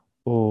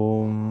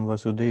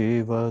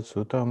Vasudeva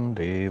Sutam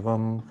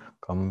Devam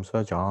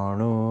Kamsa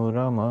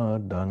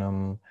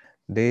Chanuramardanam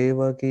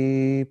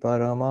Devaki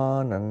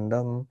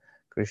Paramanandam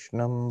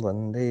Krishnam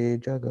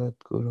Vande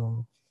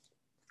Jagadgurum.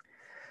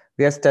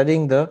 We are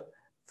studying the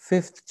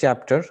 5th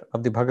chapter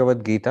of the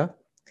Bhagavad Gita,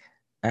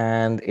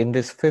 and in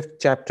this 5th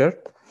chapter,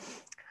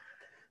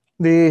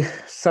 the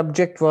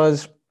subject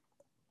was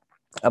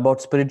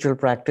about spiritual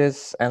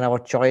practice and our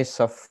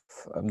choice of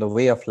the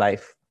way of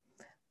life.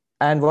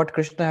 And what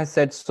Krishna has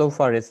said so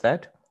far is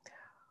that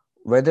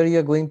whether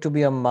you're going to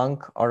be a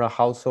monk or a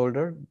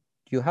householder,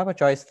 you have a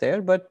choice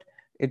there, but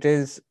it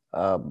is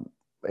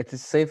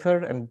safer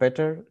and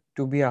better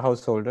to be a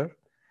householder.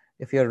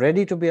 If you're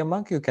ready to be a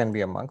monk, you can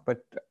be a monk,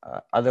 but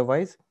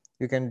otherwise,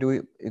 you can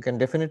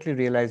definitely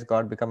realize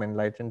God, become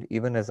enlightened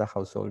even as a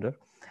householder.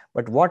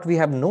 But what we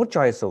have no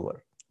choice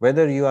over,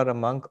 whether you are a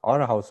monk or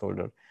a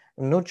householder,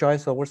 no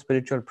choice over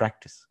spiritual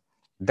practice.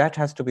 That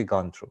has to be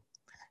gone through.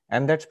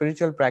 And that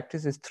spiritual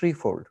practice is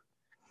threefold.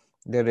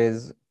 There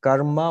is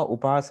karma,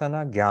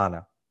 upasana,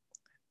 jnana.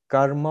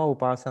 Karma,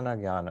 upasana,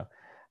 jnana.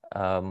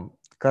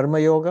 Karma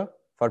yoga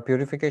for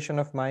purification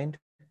of mind,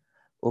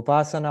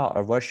 upasana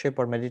or worship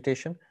or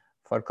meditation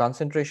for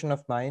concentration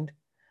of mind,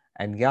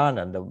 and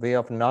jnana, the way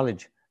of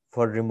knowledge,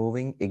 for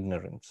removing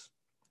ignorance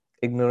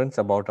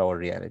about our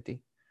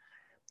reality.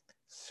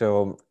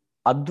 So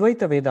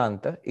Advaita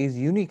Vedanta is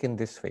unique in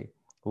this way.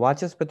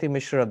 Vachaspati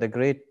Mishra, the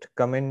great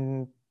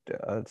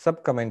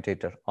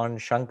sub-commentator on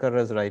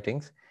Shankara's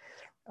writings,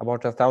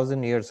 about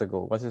 1,000 years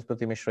ago,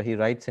 Vachaspati Mishra, he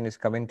writes in his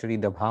commentary,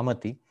 the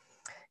Bhamati,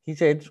 he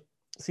said,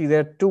 see,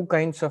 there are two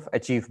kinds of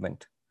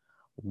achievement.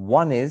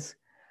 One is,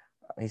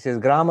 he says,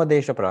 Grama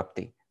Desha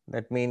Prapti.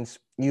 That means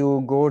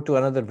you go to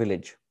another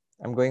village.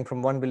 I'm going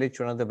from one village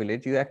to another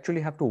village. You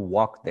actually have to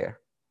walk there.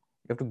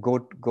 You have to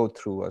go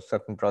through a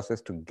certain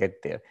process to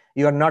get there.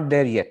 You are not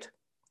there yet.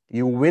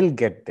 You will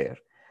get there.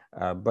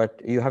 But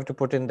you have to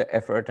put in the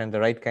effort and the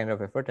right kind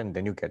of effort, and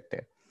then you get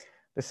there.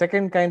 The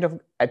second kind of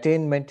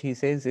attainment, he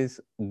says,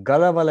 is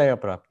Galavalaya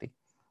Prapti.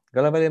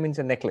 Galavalaya means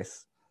a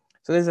necklace.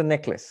 So there's a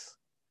necklace,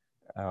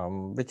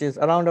 which is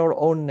around our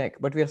own neck,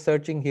 but we are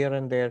searching here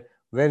and there.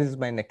 Where is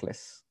my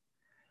necklace?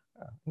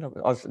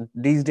 Also,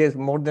 these days,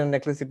 more than a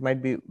necklace, it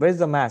might be, where's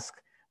the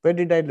mask? Where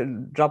did I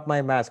drop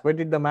my mask? Where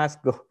did the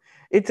mask go?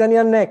 It's on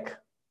your neck.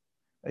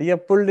 You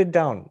have pulled it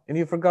down and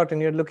you forgot,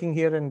 and you're looking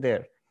here and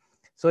there.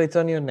 So it's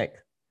on your neck.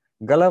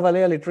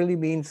 Galavalaya literally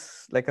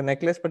means like a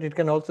necklace, but it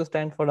can also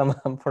stand for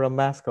for a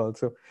mask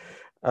also.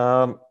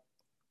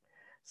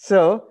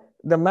 So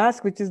the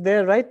mask which is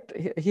there right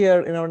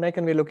here in our neck,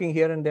 and we're looking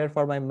here and there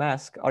for my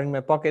mask, or in my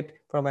pocket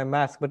for my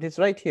mask, but it's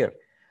right here.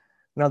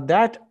 Now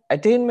that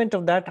attainment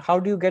of that, how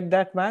do you get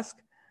that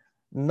mask?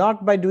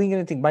 Not by doing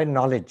anything, by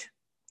knowledge.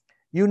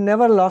 You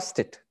never lost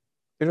it.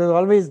 It was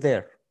always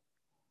there.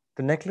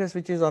 The necklace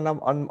which is on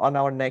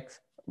our necks,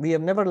 we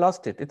have never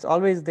lost it. It's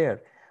always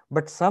there.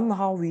 But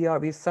somehow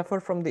we suffer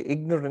from the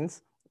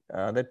ignorance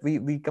that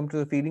we come to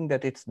the feeling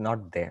that it's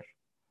not there.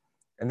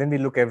 And then we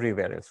look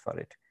everywhere else for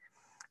it.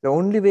 The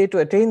only way to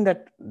attain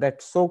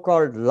that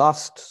so-called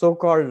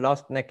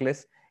lost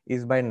necklace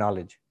is by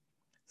knowledge.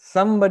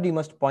 Somebody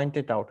must point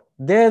it out.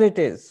 There it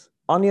is,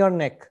 on your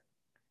neck.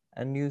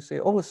 And you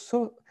say, oh,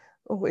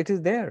 it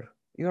is there.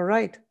 You're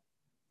right.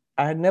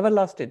 I had never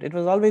lost it. It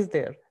was always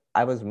there.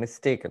 I was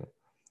mistaken.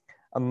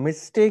 A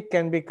mistake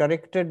can be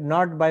corrected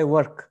not by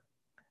work.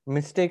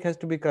 Mistake has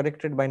to be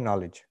corrected by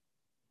knowledge.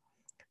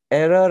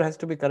 Error has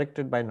to be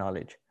corrected by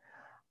knowledge.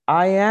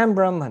 I am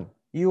Brahman.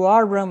 You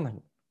are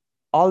Brahman.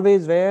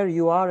 Always where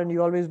you are, and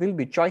you always will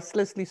be,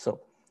 choicelessly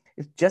so.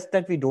 It's just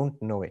that we don't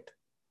know it.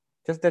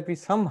 Just that we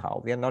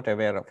are not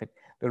aware of it.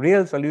 The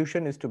real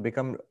solution is to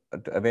become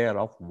aware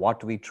of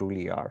what we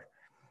truly are.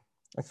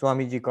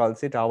 Swamiji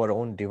calls it our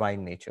own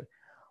divine nature.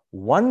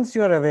 Once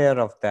you're aware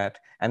of that,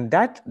 and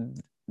that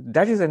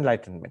is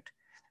enlightenment.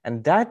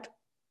 And that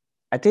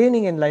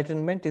attaining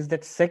enlightenment is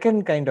that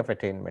second kind of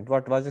attainment,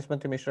 what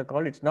Vachaspati Mishra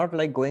called, it's not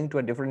like going to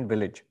a different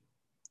village.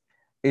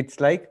 It's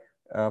like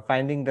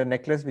finding the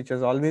necklace which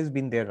has always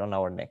been there on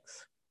our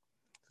necks.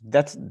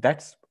 That's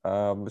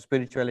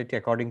spirituality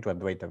according to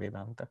Advaita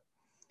Vedanta.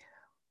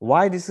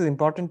 Why this is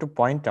important to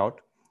point out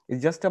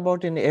is just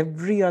about in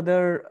every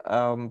other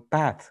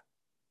path,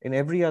 in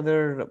every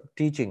other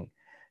teaching,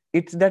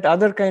 it's that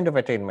other kind of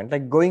attainment,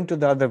 like going to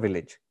the other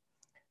village.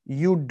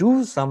 You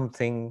do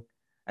something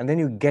and then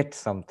you get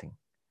something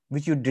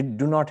which you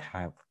do not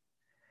have.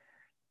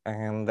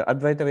 And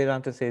Advaita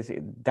Vedanta says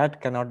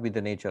that cannot be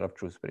the nature of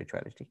true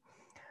spirituality.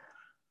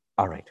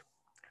 All right.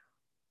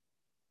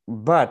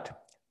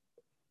 But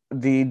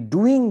the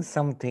doing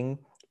something,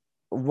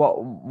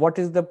 what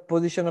is the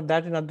position of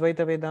that in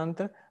Advaita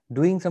Vedanta?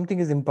 Doing something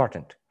is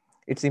important.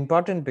 It's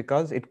important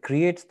because it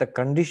creates the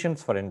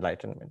conditions for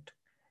enlightenment.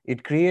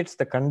 It creates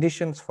the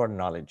conditions for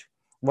knowledge.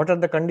 What are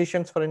the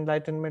conditions for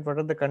enlightenment? What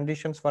are the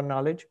conditions for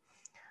knowledge?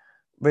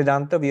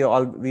 Vedanta,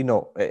 we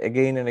know,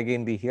 again and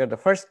again we hear, the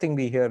first thing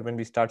we hear when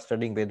we start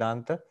studying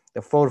Vedanta,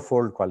 the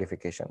fourfold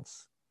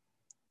qualifications.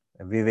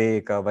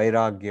 Viveka,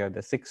 Vairagya,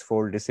 the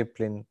sixfold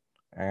discipline,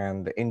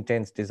 and the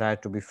intense desire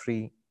to be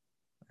free.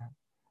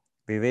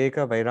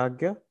 Viveka,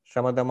 Vairagya,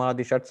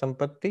 Shamadamadi, Shat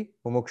Sampatti,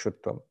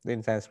 Mumukshutvam.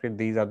 In Sanskrit,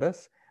 these are the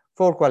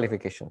 4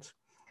 qualifications.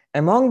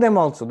 Among them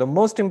also, the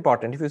most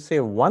important, if you say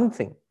one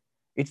thing,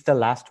 it's the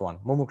last one,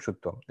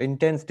 Mumukshutvam, the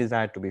intense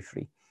desire to be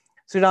free.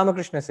 Sri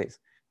Ramakrishna says,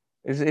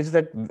 is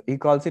that he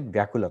calls it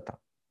Vyakulata.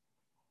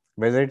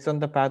 Whether it's on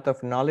the path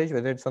of knowledge,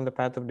 whether it's on the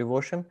path of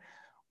devotion,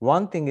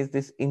 one thing is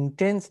this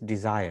intense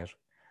desire.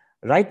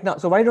 Right now,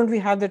 so why don't we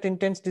have that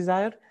intense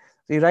desire?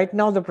 See, right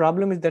now the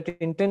problem is that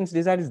intense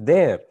desire is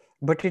there,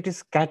 but it is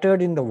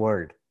scattered in the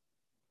world.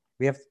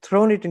 We have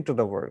thrown it into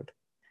the world.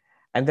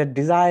 And that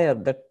desire,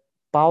 that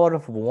power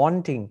of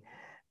wanting,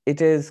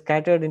 it is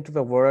scattered into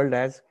the world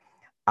as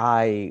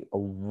I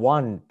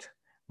want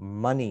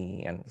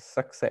money and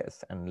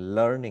success and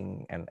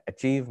learning and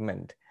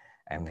achievement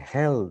and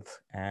health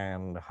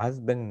and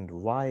husband,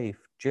 wife,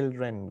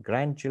 children,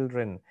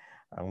 grandchildren,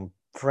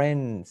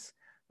 friends,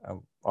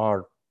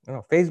 or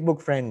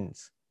Facebook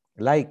friends,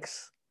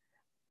 likes,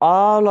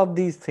 all of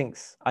these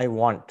things I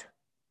want.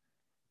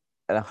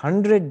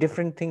 100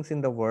 different things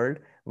in the world,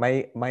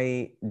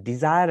 my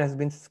desire has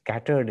been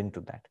scattered into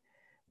that.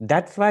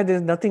 That's why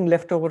there's nothing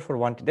left over for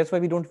wanting. That's why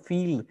we don't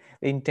feel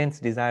the intense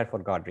desire for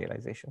God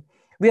realization.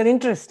 We are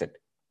interested.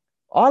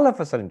 All of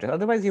us are interested.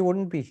 Otherwise, you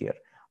wouldn't be here.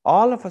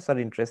 All of us are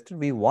interested.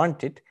 We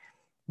want it,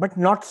 but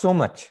not so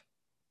much,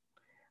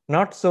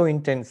 not so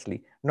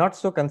intensely, not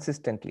so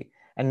consistently,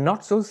 and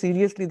not so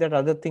seriously that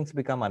other things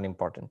become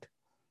unimportant.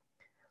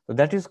 So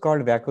that is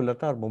called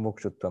Vyakulata or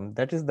Mumukshutvam.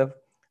 That is the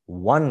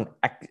one,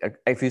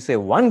 if you say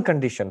one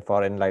condition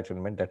for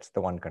enlightenment, that's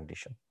the one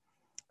condition.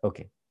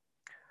 Okay.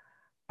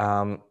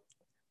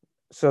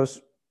 So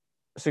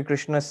Sri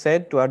Krishna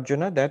said to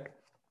Arjuna that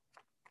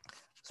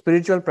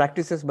spiritual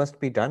practices must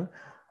be done.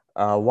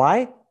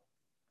 Why?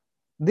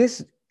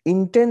 This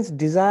intense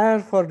desire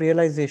for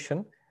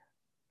realization,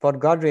 for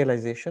God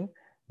realization,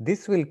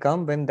 this will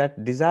come when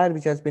that desire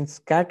which has been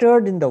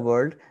scattered in the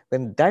world,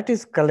 when that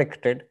is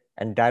collected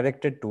and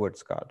directed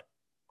towards God.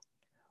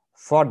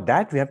 For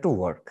that, we have to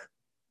work.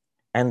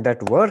 And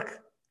that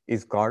work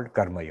is called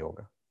Karma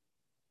Yoga.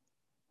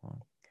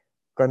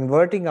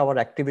 Converting our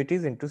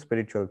activities into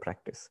spiritual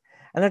practice.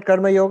 And at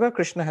Karma Yoga,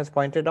 Krishna has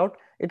pointed out,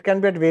 it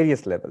can be at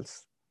various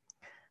levels.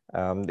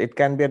 It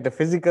can be at the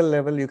physical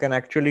level. You can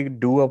actually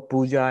do a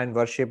puja and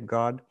worship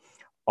God.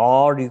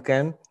 Or you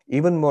can,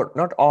 even more,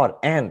 not or,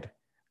 and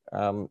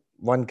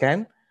one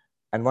can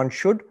and one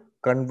should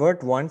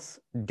convert one's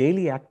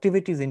daily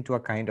activities into a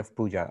kind of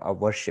puja or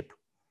worship.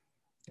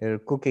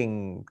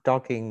 Cooking,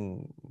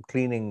 talking,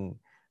 cleaning,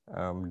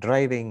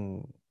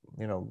 driving,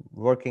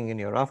 working in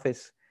your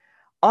office,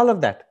 all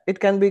of that, it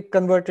can be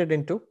converted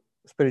into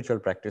spiritual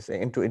practice,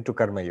 into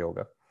Karma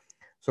Yoga.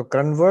 So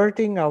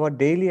converting our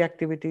daily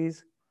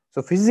activities,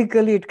 so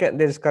physically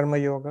there is Karma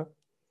Yoga.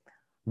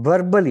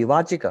 Verbally,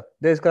 Vachika,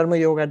 there is Karma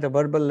Yoga at the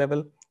verbal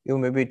level. You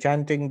may be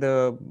chanting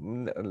the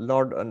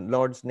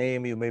Lord's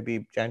name, you may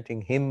be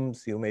chanting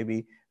hymns, you may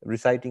be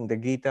reciting the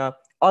Gita,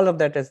 all of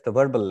that is the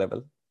verbal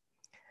level.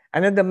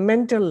 And at the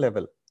mental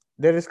level,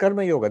 there is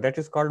Karma Yoga, that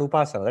is called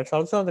Upasana. That's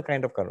also the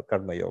kind of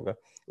Karma Yoga.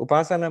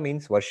 Upasana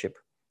means worship.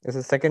 This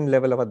is the second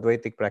level of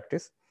Advaitic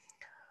practice.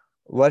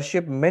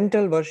 Worship,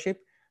 mental worship,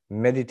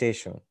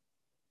 meditation,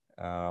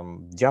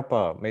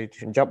 japa,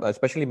 meditation,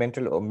 especially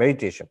mental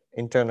meditation,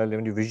 internally,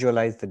 when you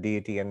visualize the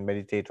deity and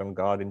meditate on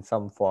God in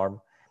some form.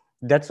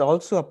 That's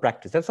also a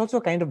practice. That's also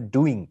a kind of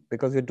doing,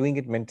 because you're doing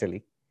it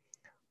mentally.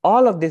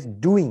 All of this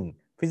doing,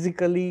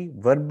 physically,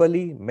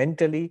 verbally,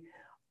 mentally,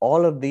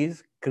 all of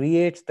these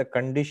creates the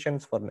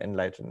conditions for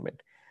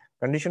enlightenment.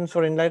 Conditions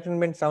for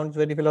enlightenment sounds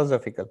very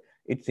philosophical.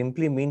 It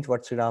simply means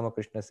what Sri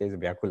Ramakrishna says,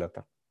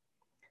 Vyakulata.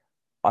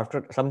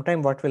 After some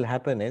time, what will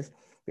happen is,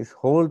 this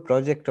whole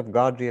project of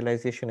God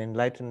realization,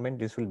 enlightenment,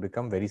 this will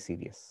become very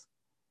serious.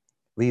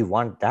 We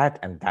want that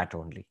and that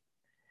only.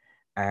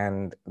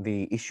 And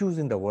the issues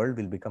in the world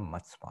will become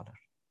much smaller.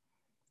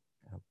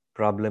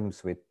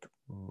 Problems with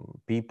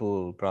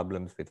people,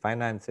 problems with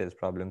finances,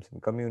 problems in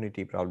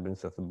community,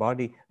 problems of the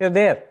body, they're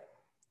there.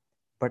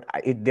 But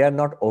they are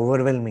not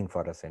overwhelming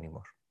for us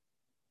anymore.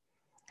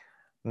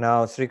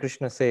 Now, Sri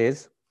Krishna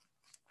says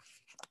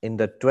in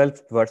the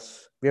 12th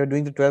verse, we are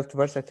doing the 12th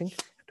verse, I think,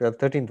 12th,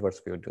 13th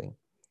verse we are doing.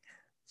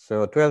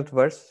 So 12th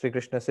verse, Sri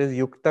Krishna says,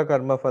 Yukta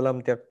karma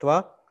phalam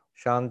tyaktva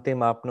shantim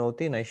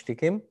apnoti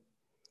naishtikim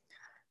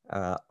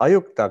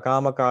ayukta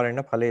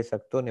kamakarana phale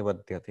sakto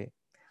nivadhyate.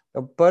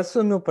 A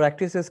person who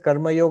practices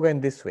Karma Yoga in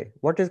this way.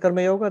 What is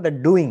Karma Yoga? The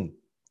doing.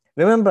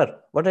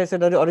 Remember what I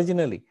said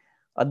originally.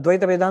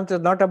 Advaita Vedanta is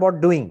not about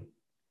doing.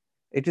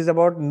 It is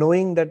about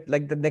knowing that,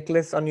 like the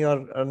necklace on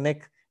your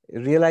neck,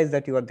 realize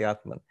that you are the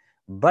Atman.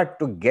 But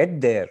to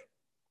get there,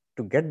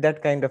 to get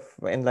that kind of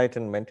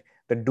enlightenment,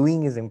 the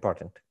doing is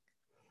important.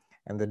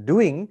 And the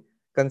doing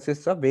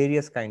consists of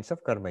various kinds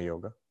of Karma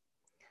Yoga.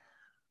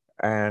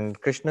 And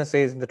Krishna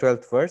says in the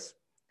 12th verse,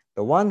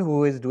 the one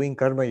who is doing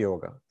Karma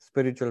Yoga,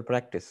 spiritual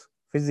practice,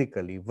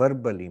 physically,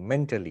 verbally,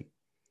 mentally,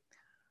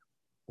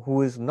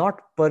 who is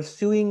not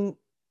pursuing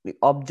the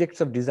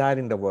objects of desire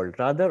in the world,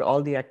 rather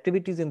all the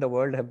activities in the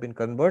world have been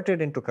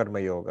converted into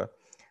Karma Yoga,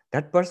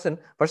 That person,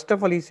 first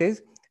of all, he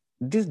says,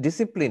 this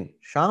discipline,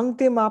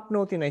 shantim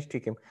apnoti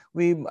naishtikim.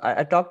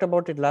 I talked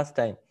about it last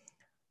time.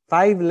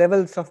 5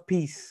 levels of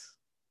peace,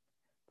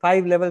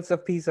 5 levels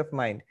of peace of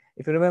mind.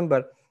 If you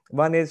remember,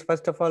 one is,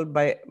 first of all,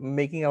 by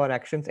making our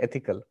actions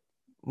ethical,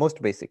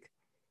 most basic.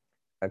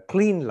 A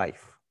clean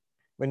life.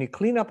 When you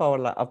clean up our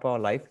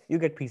life, you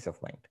get peace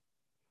of mind.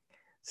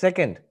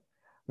 Second,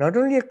 not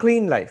only a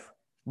clean life,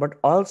 but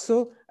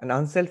also an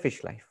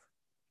unselfish life.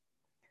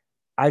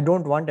 I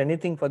don't want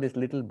anything for this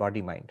little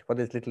body mind, for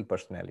this little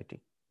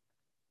personality.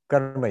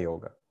 Karma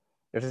yoga.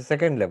 That is the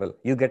second level.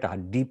 You get a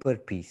deeper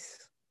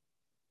peace.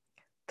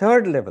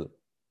 Third level,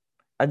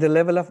 at the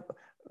level of,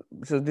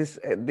 so this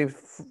the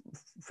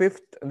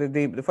fifth,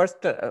 the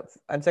first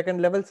and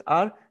second levels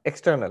are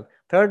external.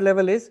 Third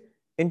level is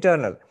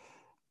internal.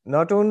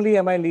 Not only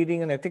am I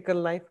leading an ethical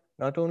life,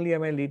 not only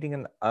am I leading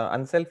an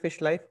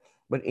unselfish life,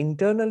 but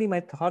internally my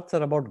thoughts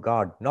are about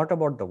God, not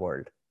about the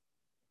world.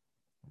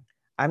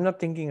 I'm not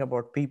thinking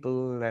about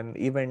people and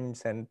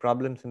events and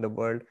problems in the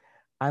world.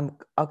 I'm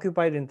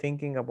occupied in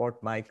thinking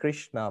about my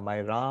Krishna,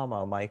 my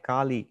Rama, my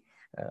Kali.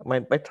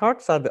 My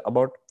thoughts are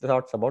about the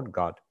thoughts about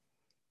God.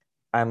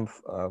 I'm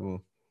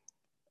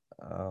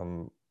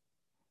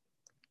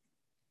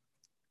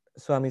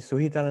Swami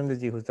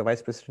Suhitanandaji, who's the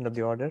vice president of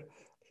the order,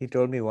 he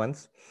told me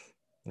once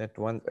that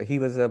he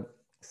was a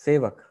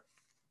sevak,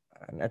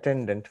 an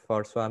attendant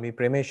for Swami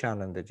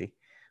Premeshanandaji,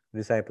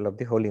 disciple of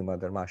the Holy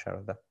Mother, Ma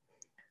Sharada.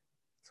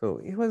 So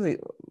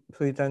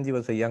Suhitanandaji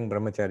was a young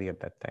brahmachari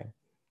at that time,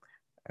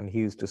 and he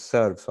used to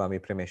serve Swami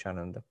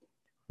Premeshananda.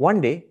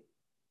 One day,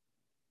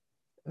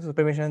 so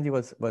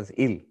Premeshanandaji was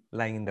ill,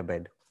 lying in the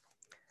bed.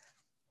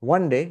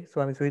 One day,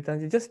 Swami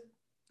Suhitanandaji just,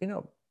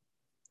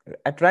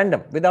 at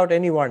random, without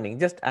any warning,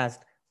 just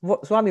asked,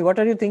 Swami, what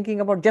are you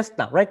thinking about just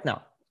now, right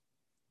now?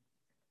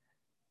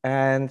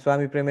 And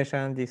Swami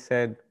Premeshanandaji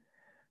said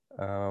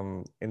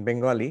in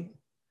Bengali,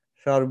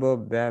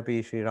 Sarva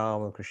Vyapi Sri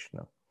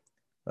Ramakrishna,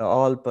 the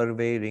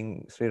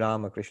all-pervading Sri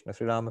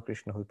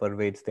Ramakrishna who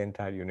pervades the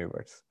entire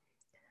universe.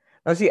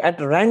 Now see,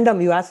 at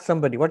random, you ask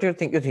somebody, what do you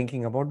think? You're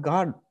thinking about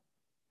God.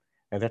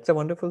 And that's a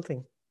wonderful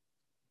thing.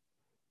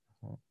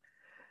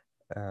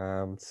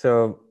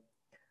 So,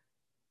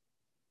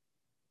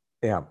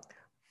 yeah.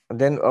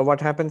 Then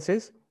what happens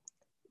is,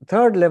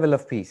 third level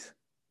of peace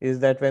is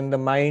that when the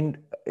mind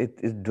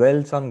it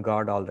dwells on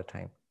God all the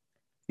time,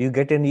 you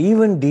get an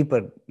even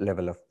deeper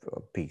level of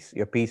peace.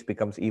 Your peace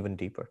becomes even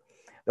deeper.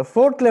 The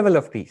fourth level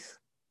of peace,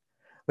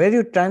 where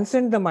you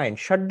transcend the mind,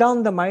 shut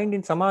down the mind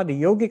in samadhi,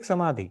 yogic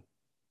samadhi,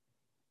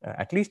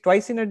 at least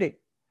twice in a day.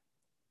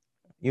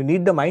 You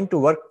need the mind to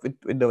work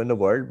in the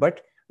world,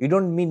 but you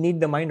don't need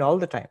the mind all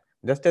the time.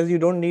 Just as you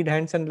don't need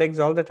hands and legs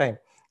all the time.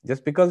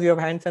 Just because you have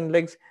hands and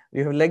legs,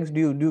 you have legs,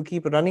 do you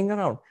keep running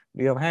around?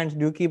 Do you have hands?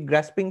 Do you keep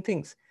grasping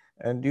things?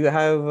 And do you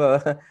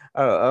have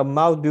a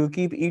mouth? Do you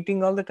keep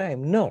eating all the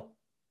time? No.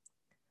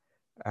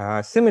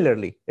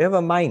 Similarly, you have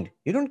a mind.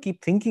 You don't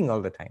keep thinking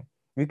all the time.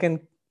 You can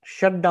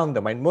shut down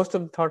the mind. Most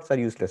of the thoughts are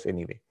useless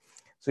anyway.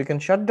 So you can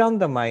shut down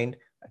the mind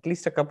at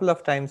least a couple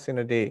of times in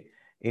a day.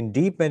 In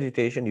deep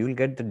meditation, you will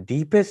get the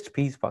deepest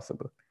peace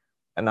possible,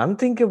 an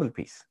unthinkable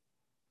peace.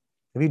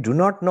 We do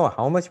not know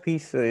how much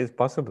peace is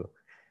possible.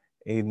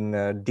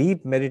 In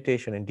deep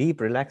meditation, in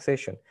deep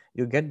relaxation,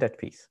 you get that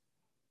peace.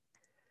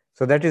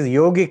 So that is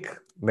yogic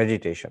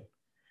meditation.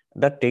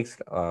 That takes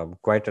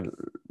quite a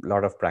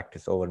lot of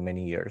practice over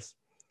many years.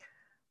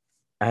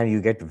 And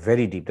you get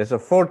very deep. That's a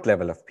fourth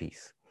level of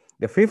peace.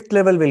 The fifth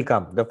level will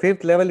come. The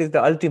fifth level is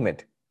the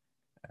ultimate.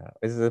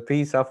 This is the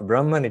peace of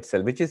Brahman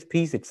itself, which is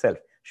peace itself.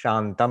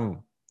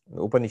 Shantam.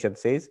 The Upanishad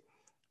says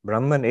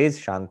Brahman is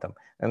Shantam.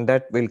 And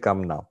that will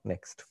come now,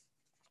 next.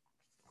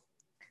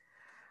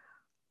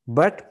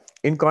 But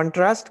in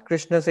contrast,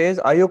 Krishna says,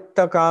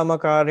 Ayukta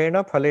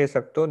kamakarena phale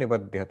sakto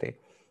nibadhyate.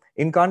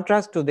 In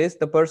contrast to this,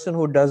 the person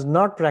who does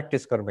not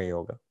practice karma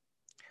yoga,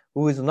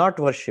 who is not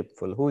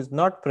worshipful, who is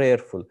not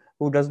prayerful,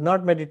 who does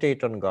not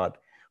meditate on God,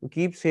 who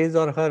keeps his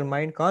or her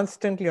mind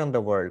constantly on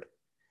the world.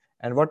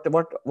 And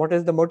what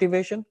is the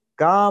motivation?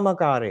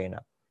 Kamakarena.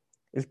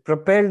 Is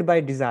propelled by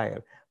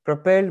desire,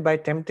 propelled by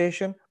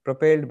temptation,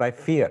 propelled by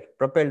fear,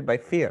 propelled by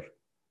fear.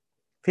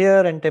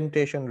 Fear and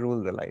temptation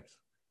rule the lives.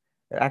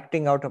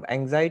 Acting out of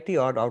anxiety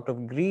or out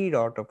of greed,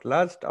 out of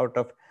lust, out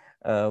of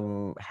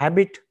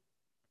habit.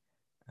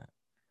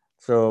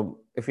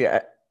 So if you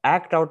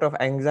act out of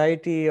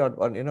anxiety or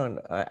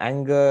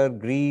anger,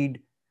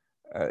 greed,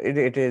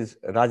 it is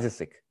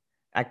rajasic.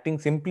 Acting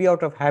simply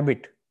out of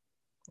habit,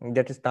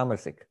 that is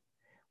tamasic.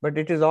 But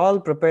it is all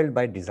propelled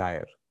by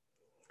desire.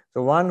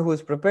 So one who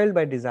is propelled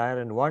by desire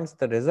and wants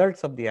the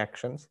results of the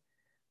actions,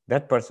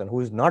 that person who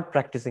is not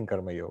practicing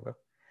karma yoga,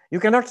 you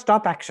cannot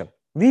stop action.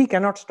 We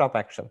cannot stop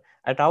action.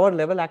 At our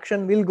level,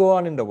 action will go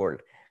on in the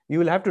world. You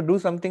will have to do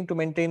something to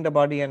maintain the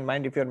body and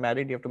mind. If you're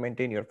married, you have to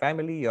maintain your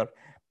family,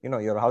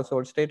 your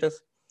household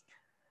status.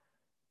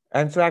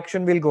 And so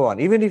action will go on.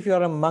 Even if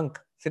you're a monk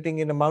sitting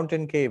in a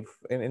mountain cave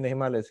in the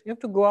Himalayas, you have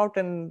to go out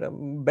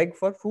and beg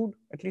for food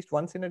at least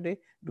once in a day,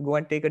 to go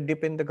and take a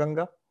dip in the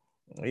Ganga.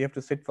 You have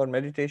to sit for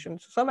meditation.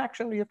 So some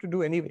action you have to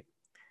do anyway.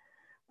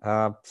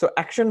 So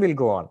action will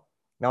go on.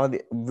 Now,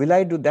 will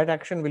I do that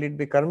action? Will it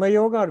be karma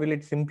yoga or will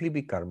it simply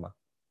be karma?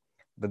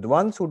 The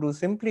ones who do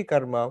simply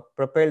karma,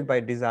 propelled by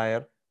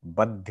desire,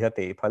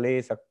 badhyate,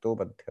 phale sakto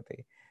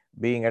badhyate,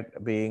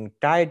 being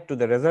tied to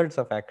the results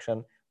of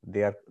action,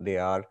 they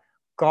are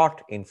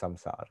caught in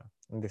samsara,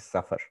 and they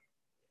suffer.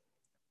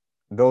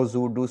 Those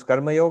who do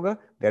karma yoga,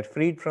 they are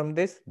freed from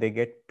this, they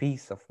get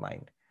peace of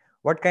mind.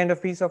 What kind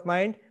of peace of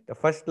mind? The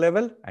first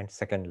level and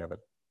second level.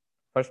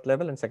 First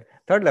level and second,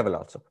 third level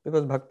also,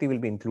 because bhakti will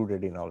be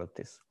included in all of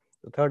this.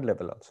 The third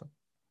level also.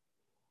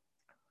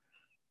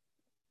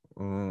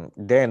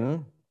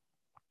 Then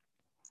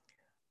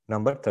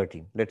number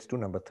 13. Let's do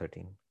number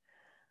 13.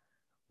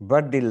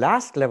 But the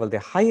last level, the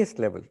highest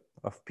level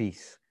of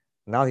peace,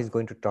 now he's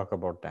going to talk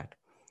about that.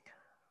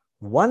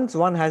 Once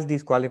one has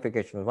these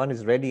qualifications, one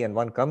is ready and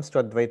one comes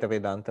to Advaita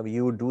Vedanta,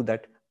 you do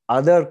that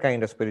other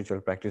kind of spiritual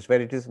practice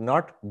where it is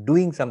not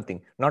doing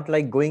something, not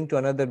like going to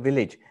another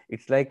village.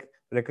 It's like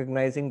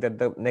recognizing that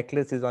the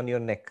necklace is on your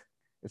neck.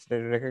 It's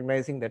like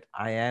recognizing that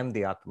I am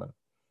the Atman.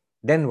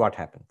 Then what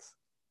happens?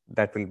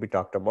 That will be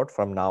talked about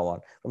from now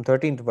on. From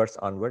 13th verse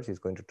onwards, he's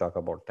going to talk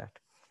about that.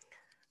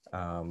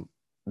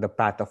 The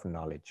path of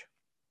knowledge.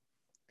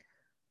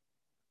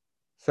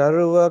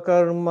 Sarva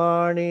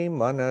karmani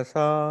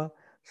manasa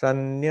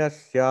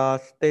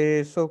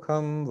sanyasyaste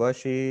sukham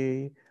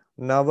vashi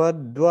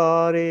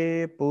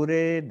navadvare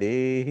pure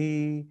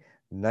dehi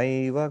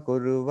naiva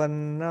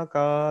kurvanna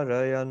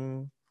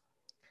karayan.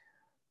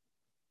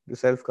 The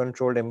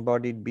self-controlled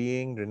embodied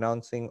being,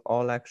 renouncing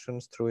all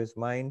actions through his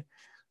mind,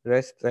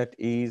 rests at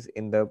ease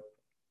in the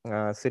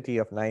city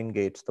of 9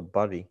 gates, the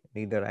body,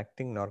 neither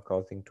acting nor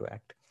causing to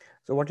act.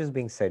 So what is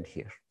being said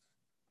here?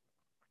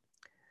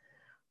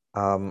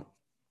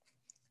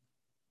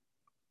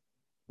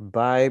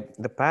 By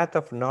the path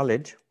of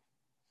knowledge,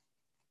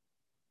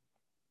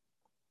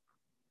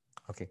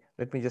 okay,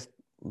 let me just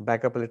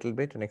back up a little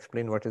bit and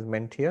explain what is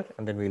meant here,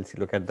 and then we'll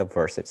look at the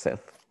verse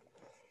itself.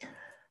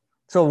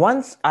 So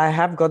once I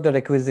have got the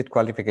requisite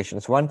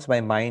qualifications, once my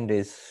mind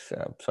is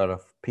sort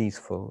of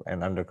peaceful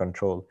and under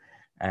control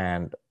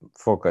and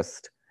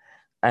focused,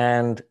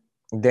 and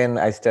then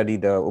I study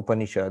the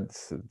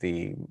Upanishads,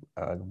 the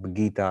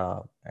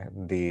Gita,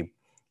 and the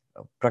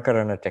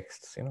Prakarana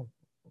texts,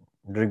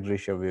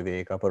 Drigdrishya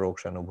Vivek,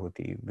 Aparoksha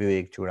Anubhuti,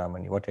 Vivek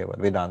Chudamani, whatever,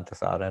 Vedanta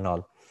Sara and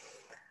all.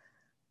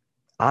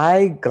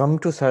 I come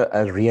to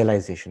a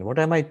realization. What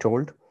am I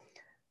told?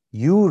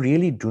 You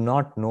really do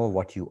not know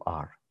what you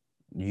are.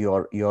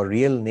 Your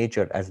real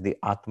nature as the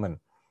Atman,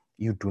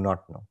 you do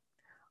not know.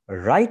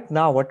 Right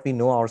now, what we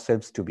know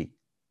ourselves to be,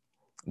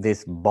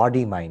 this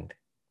body mind.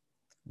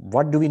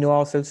 What do we know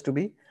ourselves to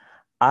be?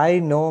 I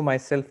know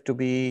myself to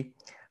be,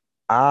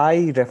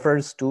 I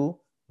refers to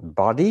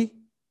body,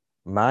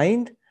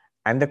 mind,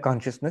 and the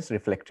consciousness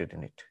reflected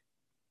in it.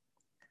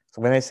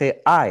 So when I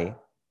say I,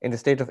 in the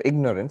state of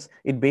ignorance,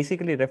 it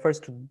basically refers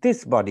to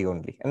this body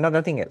only and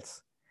nothing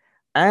else.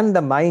 And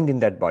the mind in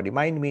that body.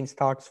 Mind means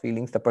thoughts,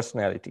 feelings, the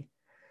personality,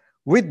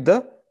 with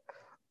the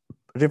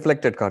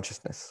reflected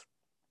consciousness.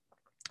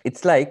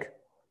 It's like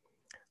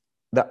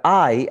the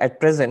I at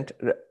present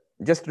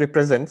just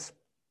represents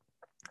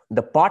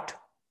the pot,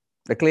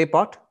 the clay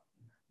pot,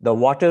 the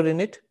water in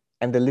it,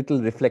 and the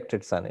little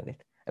reflected sun in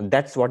it. And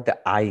that's what the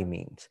I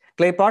means.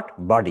 Clay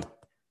pot, body.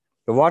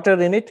 The water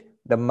in it,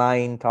 the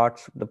mind,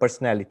 thoughts, the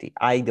personality.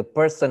 I, the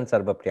person,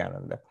 Sarva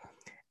Priyananda.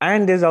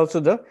 And there's also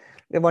the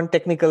one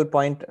technical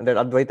point that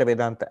Advaita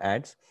Vedanta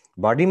adds.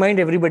 Body, mind,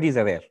 everybody is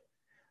aware.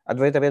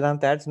 Advaita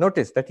Vedanta adds,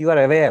 notice that you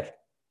are aware.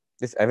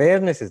 This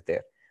awareness is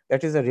there.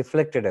 That is a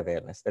reflected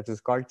awareness. That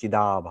is called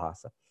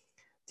Chidabhasa.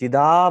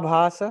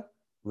 Chidabhasa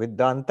with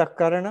the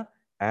Antakarana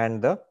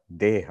and the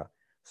Deha.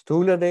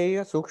 Sthula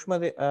Deha,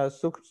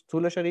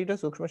 Sthula Sharira,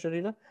 Sukshma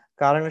Sharira,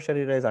 Karana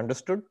Sharira is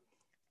understood,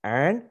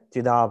 and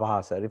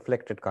Chidabhasa,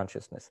 reflected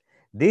consciousness.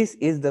 This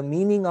is the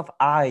meaning of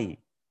I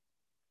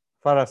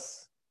for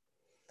us.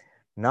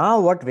 Now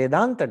what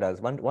Vedanta does,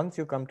 once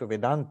you come to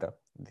Vedanta,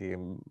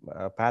 the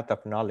path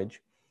of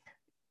knowledge,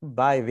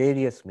 by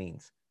various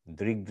means,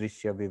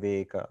 Drigdrishya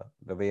Viveka,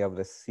 the way of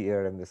the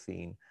seer and the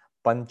seen,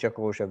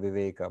 Panchakosha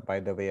Viveka, by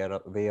the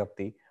way of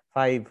the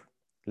 5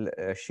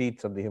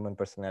 sheets of the human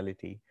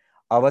personality,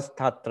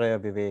 Avasthatraya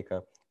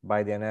Viveka,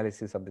 by the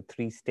analysis of the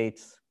 3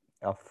 states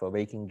of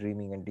waking,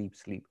 dreaming, and deep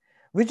sleep.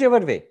 Whichever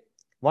way,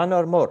 one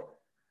or more,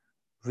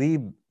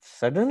 we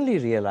suddenly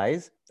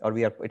realize, or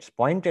it's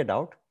pointed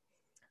out,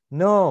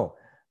 no,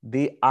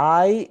 the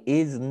I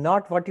is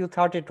not what you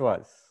thought it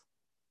was.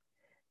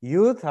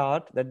 You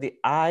thought that the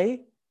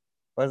I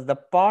was the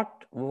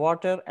pot,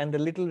 water, and the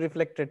little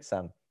reflected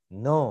sun.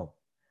 No,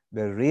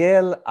 the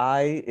real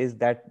I is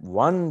that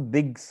one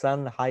big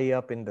sun high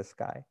up in the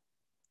sky.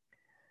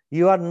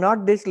 You are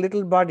not this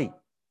little body.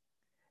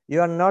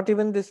 You are not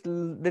even this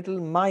little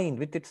mind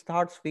with its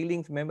thoughts,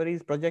 feelings,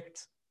 memories,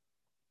 projects,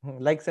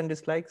 likes and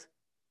dislikes.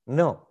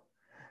 No,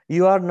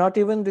 you are not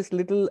even this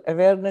little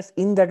awareness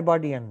in that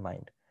body and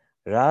mind.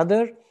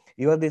 Rather,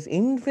 you are this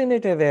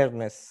infinite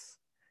awareness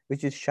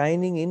which is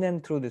shining in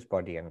and through this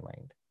body and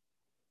mind.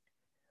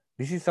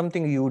 This is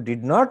something you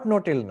did not know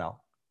till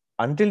now,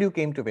 until you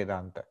came to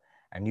Vedanta.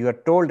 And you are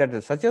told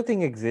that such a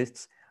thing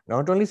exists.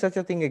 Not only such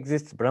a thing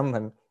exists,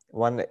 Brahman,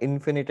 one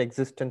infinite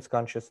existence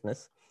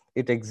consciousness,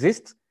 it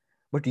exists,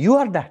 but you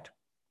are that.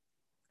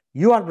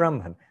 You are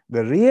Brahman.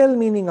 The real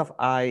meaning of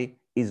I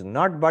is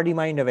not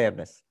body-mind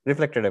awareness,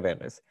 reflected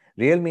awareness.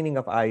 Real meaning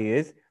of I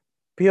is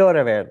pure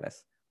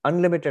awareness,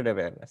 unlimited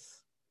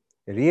awareness.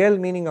 Real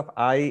meaning of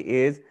I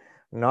is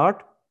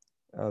not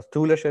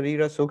Sthula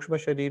Sharira, Sukshma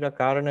Sharira,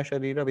 Karana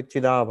Sharira,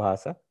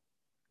 Vichidabhasa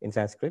in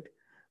Sanskrit,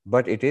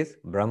 but it is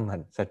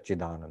Brahman,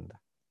 Satchidananda.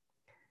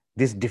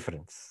 This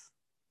difference.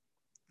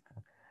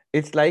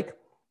 It's like,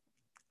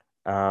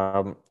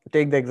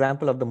 take the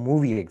example of the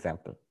movie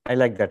example. I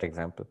like that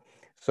example.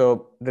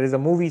 So there is a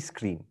movie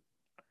screen.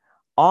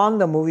 On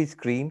the movie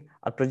screen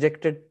are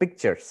projected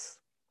pictures,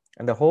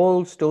 and the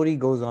whole story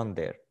goes on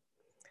there.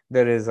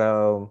 There is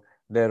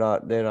there are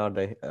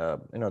the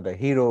the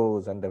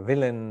heroes and the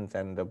villains,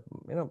 and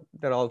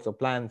there are also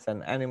plants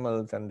and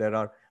animals, and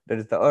there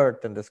is the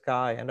earth and the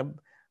sky, and a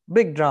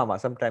big drama,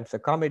 sometimes a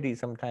comedy,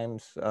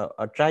 sometimes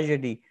a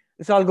tragedy.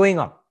 It's all going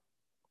on.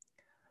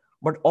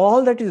 But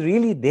all that is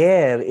really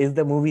there is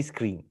the movie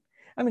screen.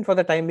 I mean, for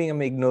the time being,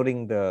 I'm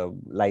ignoring the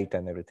light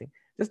and everything.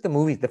 Just the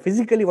movies, the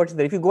physically what's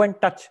there. If you go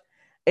and touch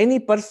any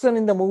person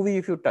in the movie,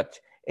 if you touch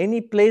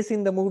any place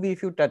in the movie,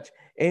 if you touch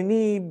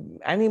any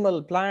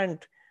animal,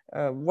 plant,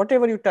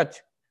 whatever you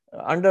touch,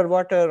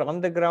 underwater,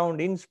 on the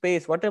ground, in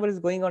space, whatever is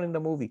going on in the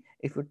movie,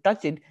 if you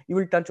touch it, you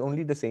will touch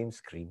only the same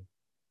screen.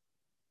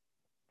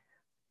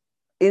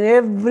 In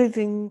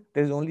everything,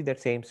 there is only that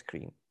same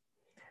screen.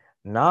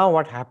 Now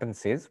what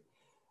happens is,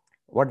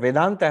 what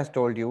Vedanta has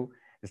told you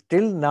is,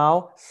 till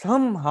now,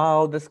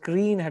 somehow the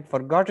screen had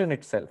forgotten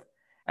itself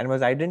and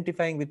was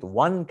identifying with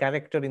one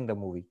character in the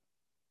movie.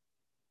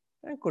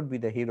 It could be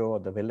the hero or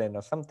the villain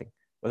or something.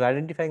 Was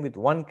identifying with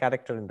one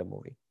character in the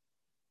movie.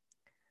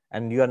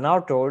 And you are now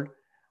told,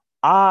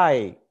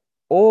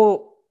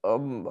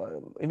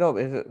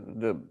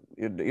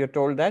 you're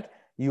told that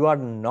you are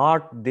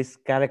not this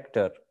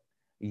character.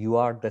 You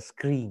are the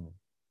screen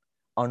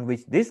on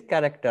which this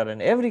character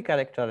and every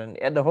character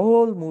and the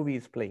whole movie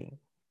is playing.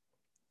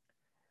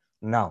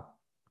 Now,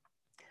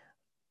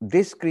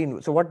 this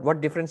screen, so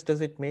what difference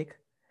does it make?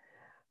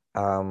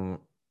 In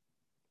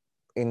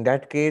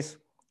that case,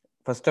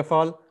 first of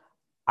all,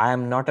 I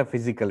am not a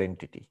physical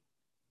entity.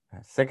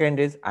 Second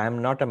is, I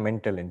am not a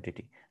mental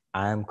entity.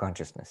 I am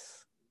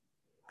consciousness.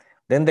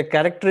 Then the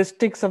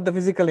characteristics of the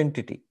physical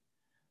entity,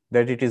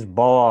 that it is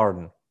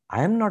born.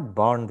 I am not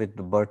born with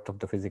the birth of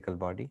the physical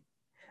body.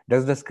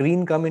 Does the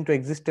screen come into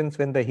existence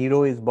when the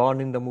hero is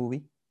born in the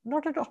movie?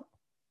 Not at all.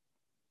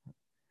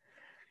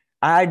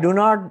 I do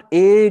not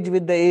age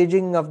with the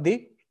aging of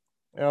the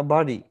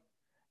body.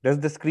 Does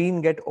the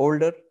screen get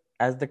older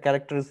as the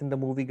characters in the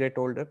movie get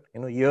older?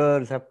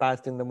 Years have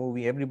passed in the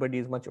movie. Everybody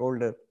is much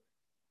older.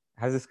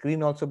 Has the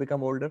screen also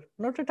become older?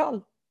 Not at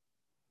all.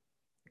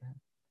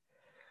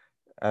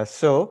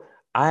 So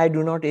I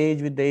do not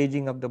age with the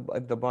aging of the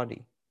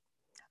body.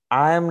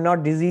 I am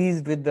not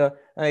diseased with the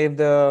if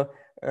the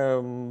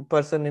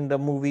person in the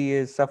movie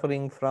is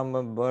suffering from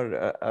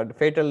a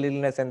fatal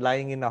illness and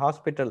lying in a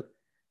hospital.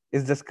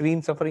 Is the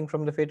screen suffering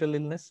from the fatal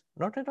illness?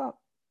 Not at all.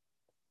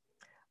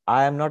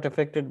 I am not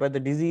affected by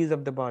the disease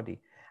of the body,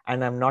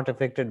 and I'm not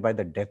affected by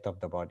the death of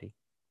the body.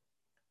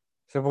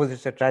 Suppose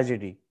it's a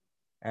tragedy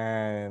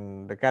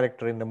and the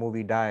character in the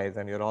movie dies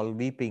and you're all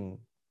weeping.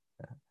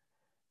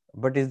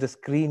 But is the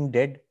screen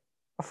dead?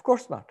 Of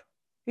course not.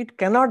 It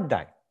cannot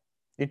die.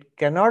 It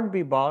cannot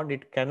be born.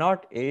 It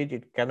cannot age.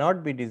 It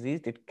cannot be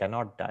diseased. It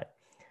cannot die.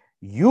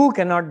 You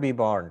cannot be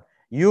born.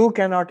 You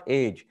cannot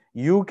age.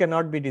 You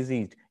cannot be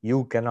diseased.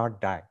 You cannot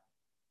die.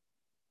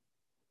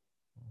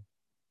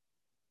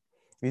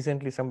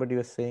 Recently, somebody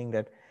was saying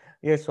that,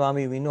 yes,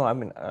 Swami, we know,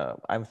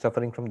 I'm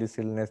suffering from this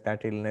illness,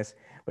 that illness,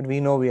 but we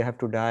know we have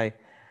to die.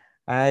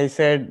 I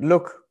said,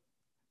 look,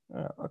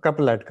 a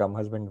couple had come,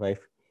 husband, wife.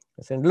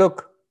 I said,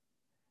 look,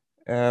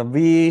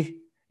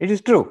 it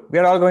is true, we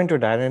are all going to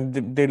die.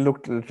 And they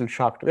looked a little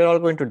shocked. We are all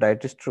going to die,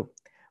 it is true.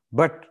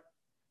 But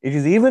it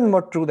is even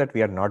more true that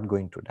we are not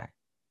going to die.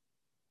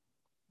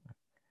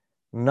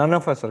 None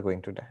of us are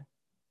going to die.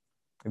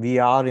 We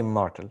are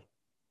immortal.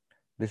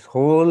 This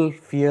whole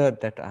fear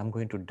that I'm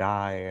going to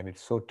die and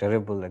it's so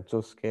terrible and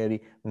so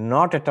scary,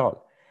 not at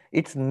all.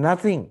 It's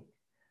nothing.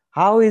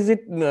 How is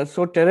it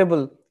so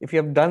terrible if you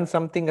have done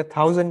something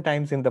 1,000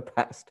 times in the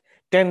past,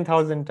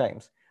 10,000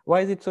 times?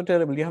 Why is it so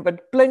terrible? You have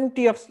had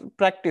plenty of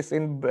practice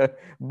in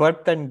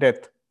birth and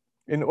death,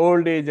 in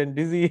old age and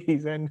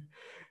disease,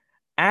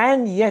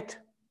 and yet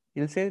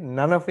you'll say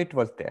none of it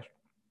was there.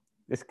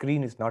 The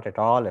screen is not at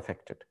all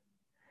affected.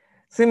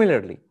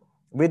 Similarly,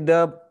 with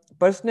the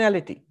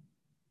personality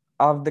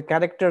of the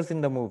characters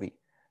in the movie,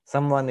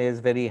 someone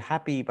is very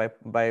happy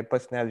by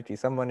personality,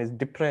 someone is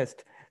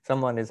depressed,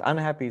 someone is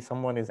unhappy,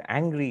 someone is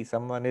angry,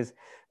 someone is,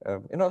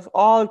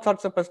 all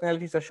sorts of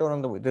personalities are shown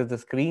on the movie. Does the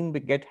screen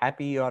get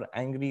happy or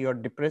angry or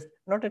depressed?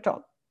 Not at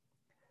all.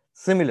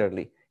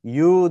 Similarly,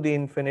 You, the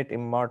infinite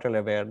immortal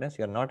awareness,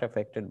 you're not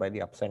affected by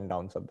the ups and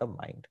downs of the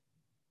mind.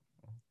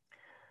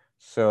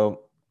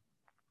 So,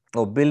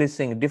 Bill is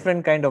saying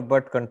different kind of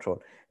birth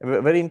control.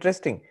 Very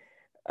interesting.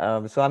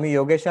 Swami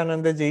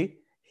Yogeshananda ji,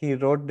 he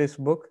wrote this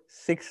book,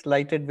 Six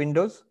Lighted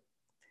Windows.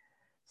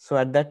 So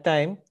at that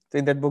time, so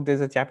in that book,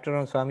 there's a chapter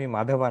on Swami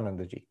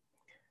Madhavananda ji.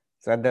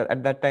 So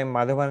at that time,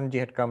 Madhavananda ji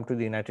had come to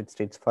the United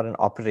States for an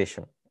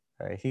operation.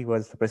 He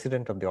was the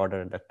president of the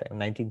order at that time,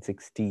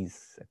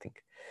 1960s, I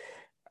think.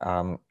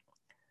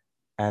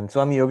 And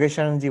Swami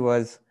Yogeshananda ji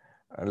was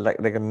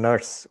like a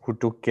nurse who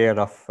took care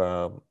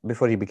of,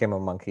 before he became a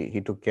monk,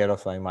 he took care of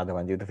Swami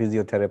Madhavananda ji, the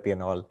physiotherapy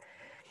and all.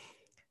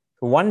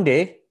 So one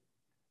day,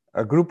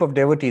 a group of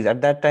devotees,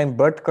 at that time,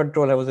 birth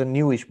control was a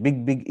newish,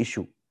 big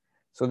issue.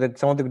 So that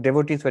some of the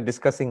devotees were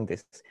discussing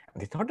this.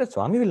 And they thought that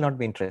Swami will not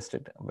be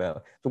interested.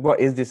 Well, so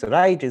is this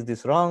right? Is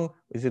this wrong?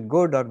 Is it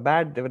good or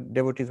bad?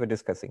 Devotees were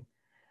discussing.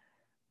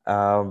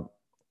 To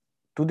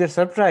their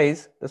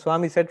surprise, the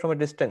Swami said from a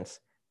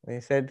distance,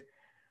 he said,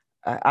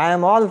 I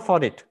am all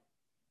for it.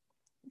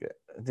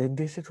 Then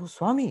they said, oh,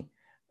 Swami,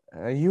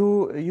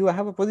 you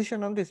have a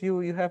position on this.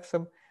 You have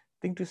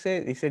something to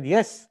say. He said,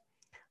 yes,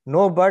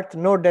 no birth,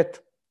 no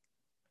death.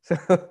 So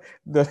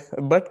the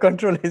birth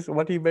control is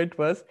what he meant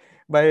was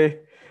by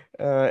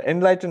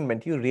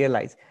enlightenment, you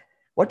realize.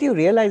 What you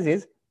realize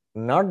is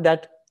not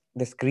that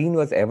the screen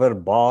was ever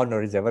born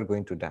or is ever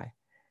going to die.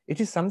 It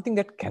is something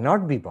that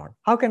cannot be born.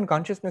 How can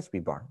consciousness be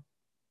born?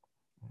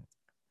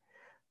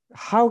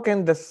 How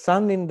can the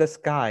sun in the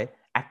sky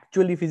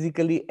actually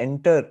physically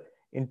enter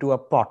into a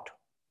pot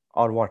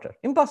or water?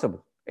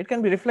 Impossible. It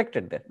can be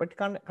reflected there, but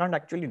can't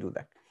actually do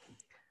that.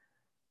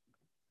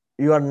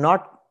 You are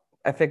not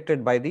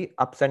affected by the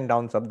ups and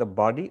downs of the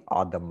body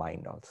or the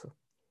mind also.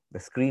 The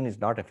screen is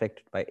not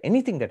affected by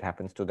anything that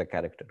happens to the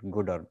character,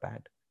 good or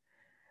bad.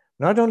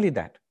 Not only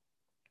that,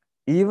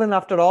 even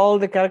after all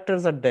the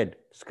characters are dead,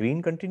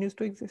 screen continues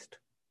to exist.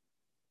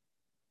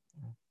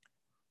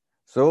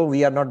 So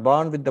we are not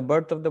born with the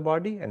birth of the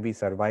body and we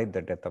survive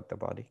the death of the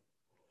body.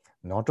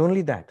 Not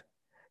only that,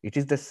 it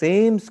is the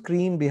same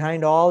screen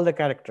behind all the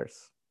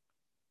characters.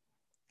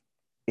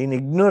 In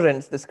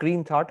ignorance, the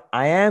screen thought,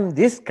 I am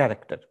this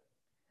character.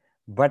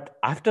 But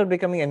after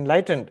becoming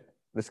enlightened,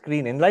 the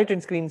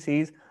enlightened screen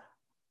sees,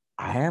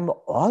 I am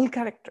all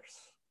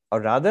characters.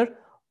 Or rather,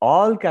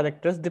 all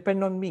characters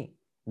depend on me.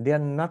 They are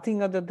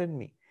nothing other than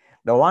me.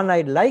 The one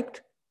I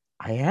liked,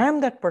 I am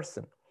that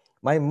person.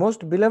 My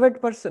most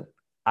beloved person,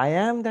 I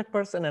am that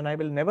person and I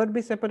will never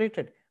be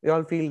separated. We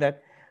all feel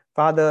that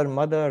father,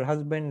 mother,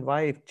 husband,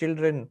 wife,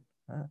 children,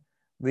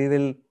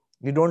 we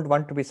don't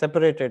want to be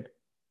separated.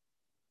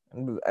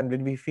 And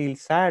when we feel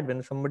sad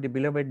when somebody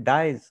beloved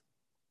dies,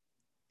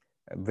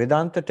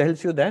 Vedanta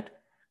tells you that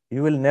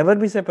you will never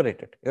be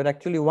separated. You're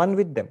actually one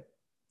with them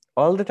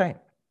all the time.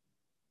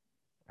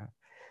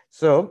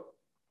 So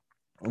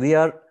we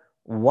are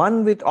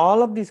one with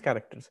all of these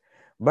characters.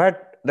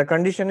 But the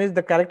condition is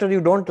the character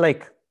you don't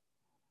like,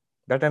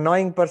 that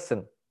annoying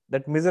person,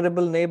 that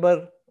miserable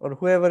neighbor or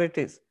whoever it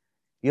is,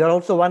 you are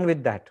also one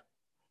with that.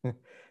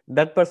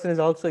 That person is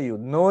also you.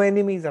 No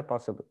enemies are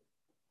possible.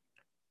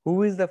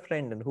 Who is the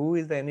friend and who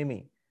is the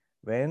enemy?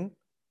 When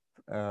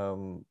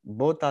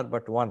both are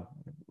but one.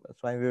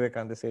 Swami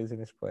Vivekananda says in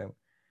his poem,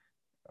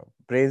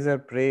 praiser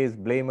praised,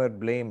 blamer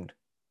blamed,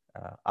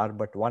 are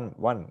but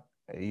one.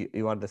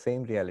 You are the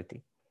same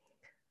reality.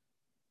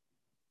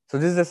 So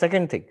this is the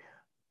second thing.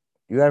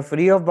 You are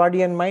free of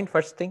body and mind,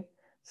 first thing.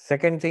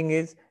 Second thing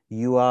is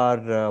you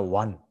are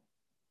one.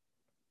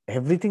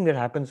 Everything that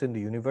happens in the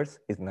universe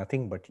is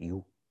nothing but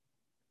you.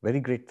 Very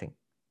great thing.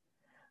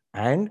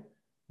 And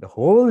the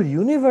whole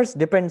universe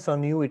depends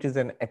on you. It is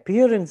an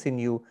appearance in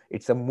you.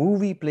 It's a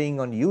movie playing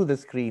on you, the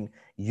screen.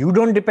 You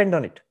don't depend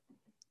on it.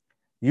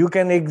 You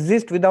can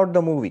exist without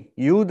the movie.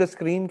 You, the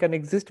screen, can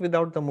exist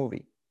without the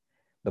movie.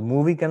 The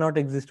movie cannot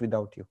exist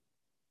without you.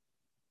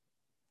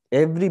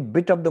 Every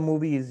bit of the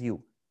movie is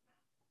you.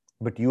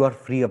 But you are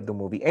free of the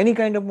movie. Any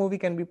kind of movie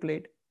can be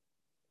played,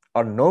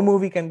 or no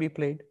movie can be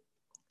played.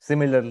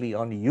 Similarly,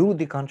 on you,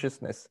 the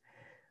consciousness,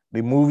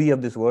 the movie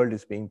of this world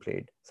is being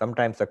played.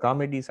 Sometimes a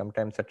comedy,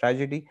 sometimes a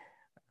tragedy,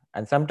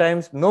 and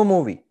sometimes no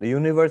movie. The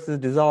universe is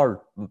dissolved,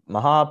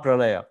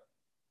 Mahapralaya.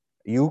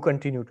 You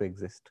continue to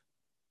exist.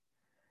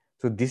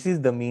 So this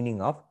is the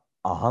meaning of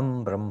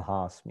Aham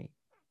Brahmasmi.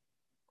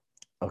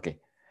 Okay,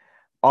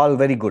 all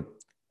very good.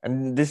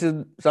 And this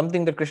is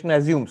something that Krishna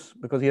assumes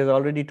because he has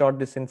already taught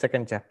this in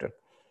second chapter.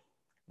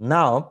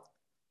 Now,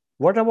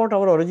 what about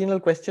our original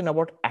question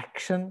about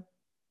action?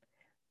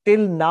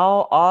 Till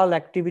now, all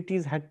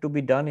activities had to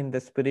be done in the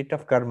spirit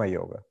of Karma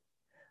Yoga.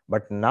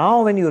 But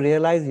now when you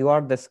realize you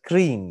are the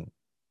screen,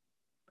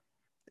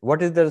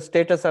 what is the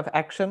status of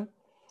action?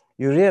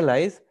 You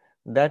realize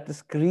that the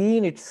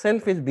screen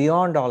itself is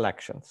beyond all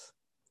actions,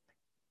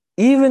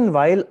 even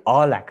while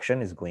all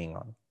action is going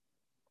on.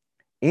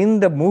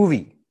 In the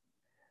movie,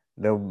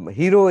 the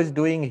hero is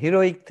doing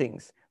heroic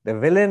things. The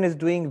villain is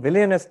doing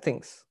villainous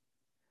things.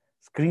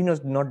 Screen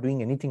is not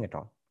doing anything at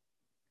all.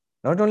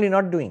 Not only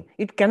not doing,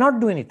 it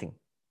cannot do anything.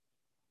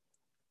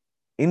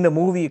 In the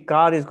movie,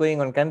 car is going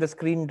on. Can the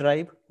screen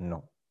drive?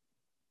 No.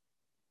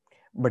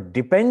 But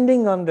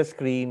depending on the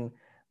screen,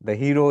 the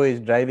hero is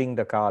driving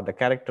the car, the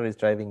character is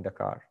driving the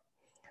car.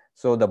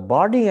 So the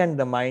body and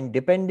the mind,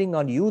 depending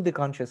on you, the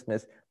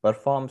consciousness,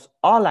 performs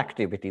all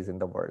activities in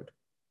the world.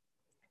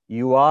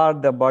 You are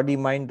the body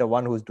mind, the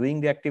one who's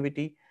doing the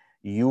activity.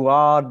 You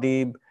are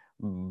the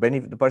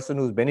person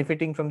who's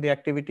benefiting from the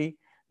activity.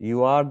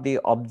 You are the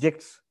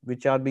objects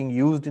which are being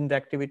used in the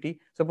activity.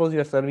 Suppose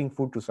you are serving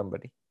food to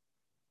somebody.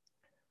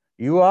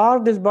 You are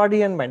this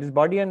body and mind. This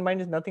body and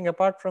mind is nothing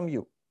apart from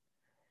you.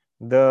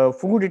 The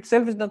food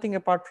itself is nothing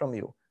apart from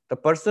you. The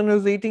person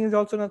who's eating is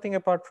also nothing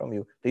apart from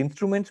you. The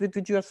instruments with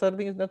which you are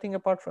serving is nothing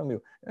apart from you.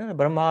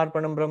 Brahma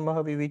Arpanam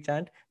Brahma we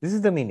chant. This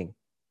is the meaning.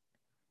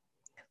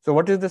 So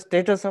what is the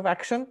status of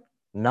action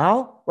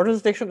now? What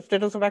was the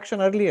status of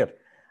action earlier?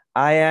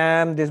 I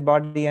am this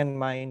body and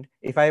mind.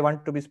 If I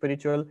want to be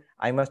spiritual,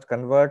 I must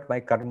convert my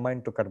karma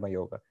into karma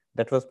yoga.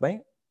 That was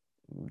the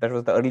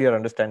earlier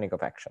understanding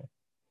of action.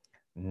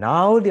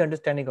 Now the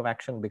understanding of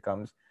action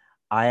becomes,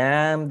 I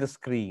am the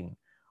screen.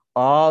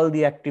 All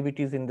the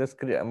activities in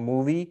the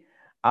movie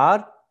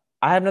I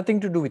have nothing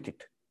to do with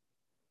it.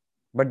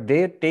 But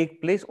they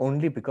take place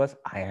only because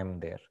I am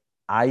there.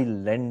 I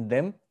lend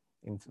them,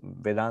 in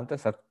Vedanta,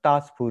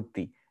 satta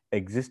spurti,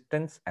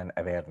 existence and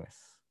awareness.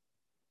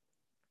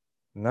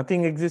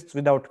 Nothing exists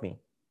without me.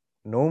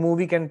 No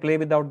movie can play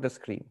without the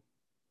screen.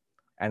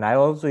 And I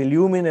also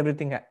illumine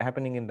everything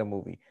happening in the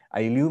movie.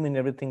 I illumine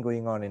everything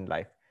going on in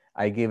life.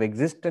 I give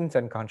existence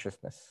and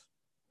consciousness.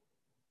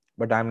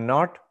 But I'm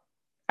not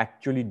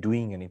actually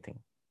doing anything.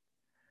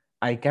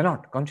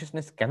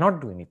 Consciousness cannot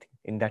do anything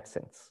in that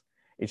sense.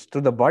 It's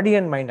through the body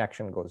and mind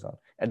action goes on.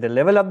 At the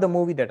level of the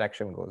movie, that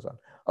action goes on.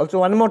 Also,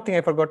 one more thing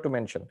I forgot to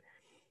mention.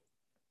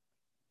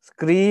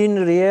 Screen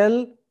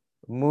real,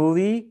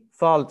 movie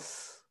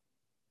false.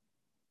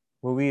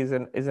 Movie is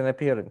an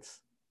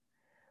appearance.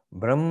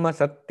 Brahma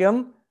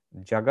Satyam,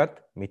 Jagat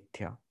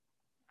Mithya.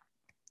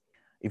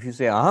 If you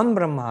say Aham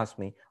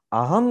Brahmasmi,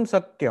 Aham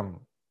Satyam.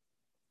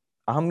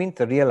 Aham means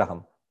the real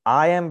Aham.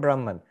 I am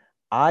Brahman.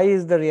 I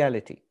is the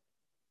reality.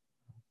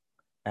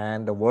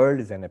 And the world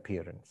is an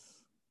appearance.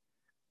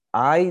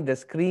 I, the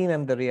screen,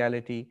 am the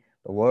reality.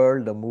 The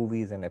world, the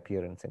movie is an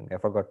appearance. And I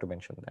forgot to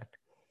mention that.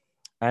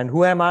 And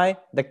who am I?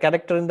 The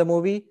character in the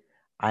movie?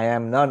 I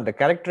am none. The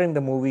character in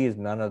the movie is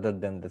none other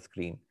than the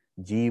screen.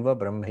 Jiva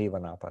Brahmaiva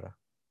Napara.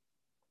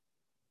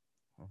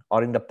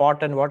 Or in the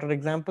pot and water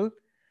example,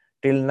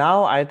 till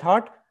now I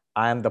thought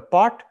I am the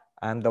pot,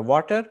 I am the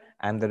water,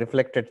 I am the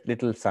reflected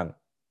little sun.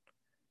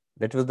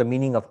 That was the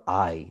meaning of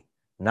I.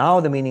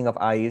 Now the meaning of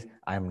I is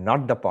I am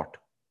not the pot,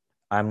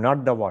 I am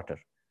not the water,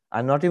 I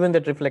am not even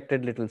that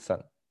reflected little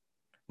sun.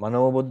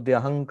 Manobuddhi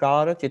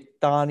ahankara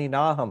chittani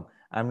naham.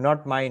 I am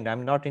not mind, I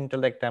am not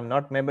intellect, I am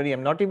not memory, I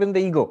am not even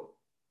the ego.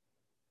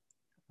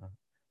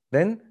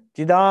 Then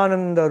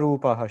Chidananda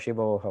Rupaha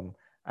Shivoham.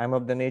 I am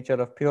of the nature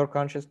of pure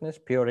consciousness,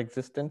 pure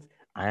existence.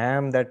 I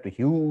am that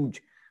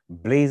huge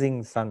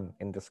blazing sun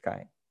in the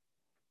sky.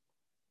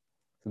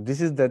 So this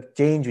is the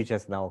change which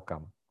has now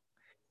come.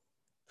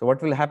 So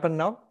what will happen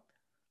now?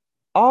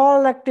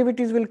 All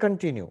activities will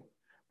continue.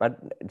 But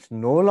it's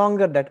no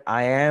longer that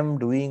I am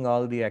doing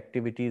all the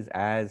activities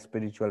as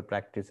spiritual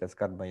practice, as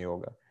karma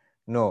yoga.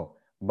 No,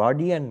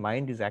 body and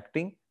mind is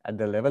acting at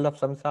the level of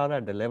samsara,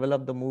 at the level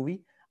of the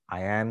movie.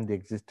 I am the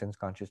existence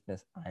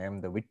consciousness. I am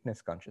the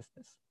witness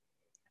consciousness.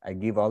 I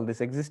give all this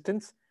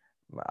existence.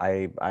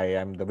 I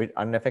am the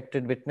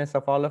unaffected witness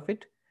of all of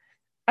it.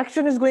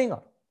 Action is going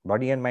on.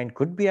 Body and mind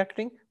could be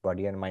acting.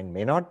 Body and mind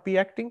may not be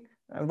acting.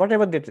 And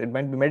whatever it is, it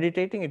might be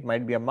meditating. It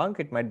might be a monk.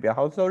 It might be a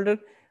householder.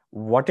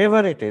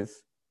 Whatever it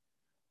is,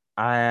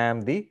 I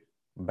am the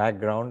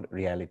background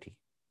reality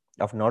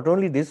of not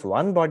only this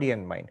one body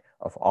and mind,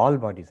 of all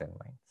bodies and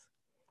minds.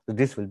 So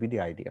this will be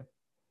the idea.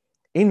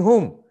 In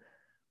whom?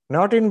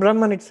 Not in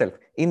Brahman itself,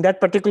 in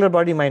that particular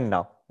body mind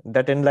now,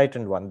 that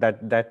enlightened one,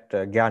 that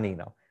Jnani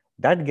now.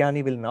 That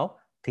Jnani will now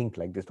think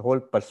like this. The whole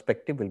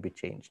perspective will be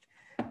changed.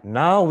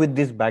 Now with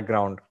this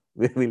background,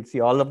 we will see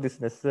all of this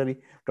necessary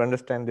to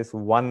understand this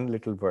one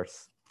little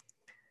verse.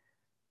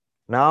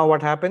 Now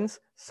what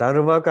happens?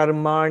 Sarva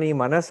karmani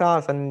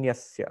manasa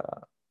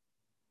sanyasya.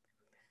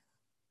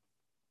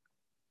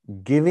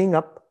 Giving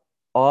up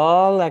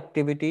all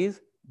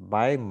activities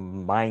by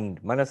mind.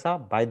 Manasa,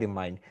 by the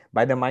mind.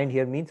 By the mind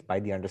here means by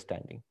the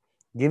understanding.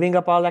 Giving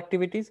up all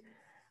activities,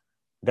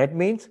 that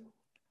means,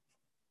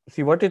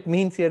 see what it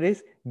means here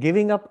is,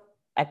 giving up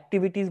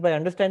activities by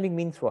understanding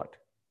means what?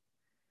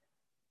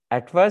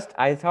 At first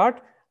I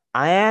thought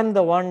I am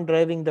the one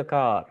driving the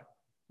car.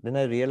 Then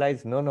I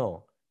realized,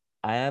 no.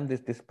 I am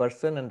this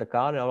person and the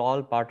car are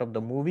all part of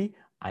the movie.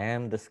 I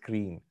am the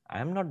screen. I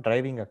am not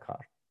driving a car.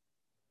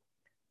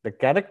 The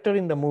character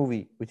in the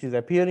movie, which is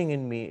appearing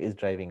in me, is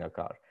driving a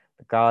car.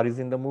 The car is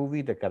in the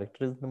movie, the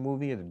character is in the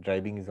movie, and the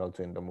driving is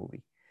also in the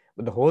movie.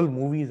 But the whole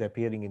movie is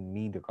appearing in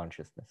me, the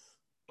consciousness.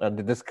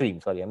 The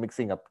screen, sorry, I'm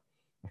mixing up.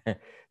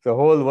 So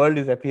whole world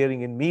is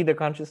appearing in me, the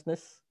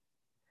consciousness.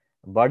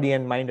 Body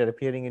and mind are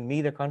appearing in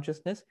me, the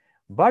consciousness.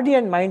 Body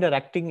and mind are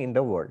acting in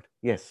the world.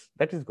 Yes,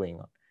 that is going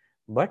on.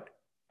 But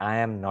I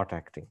am not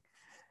acting.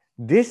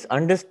 This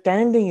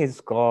understanding is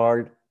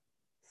called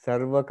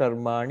Sarva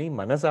Karmani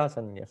Manasa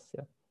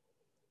Sanyasya.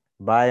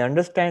 By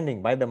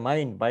understanding, by the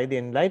mind, by the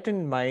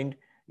enlightened mind,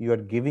 you are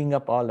giving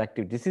up all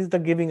activities. This is the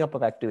giving up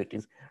of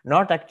activities,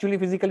 not actually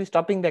physically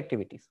stopping the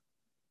activities.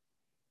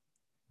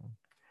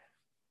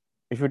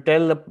 If you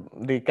tell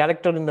the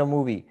character in the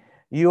movie,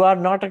 you are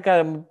not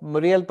a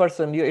real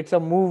person, it's a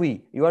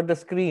movie, you are the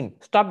screen,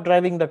 stop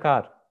driving the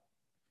car.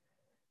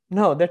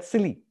 No, that's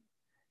silly.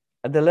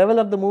 At the level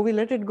of the movie,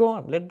 let it go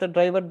on. Let the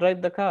driver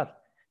drive the car.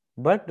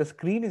 But the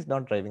screen is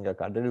not driving a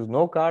car. There is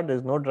no car, there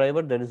is no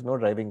driver, there is no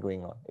driving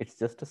going on. It's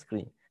just a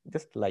screen,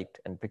 just light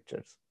and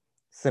pictures.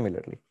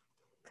 Similarly.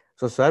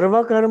 So,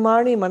 sarva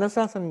karmani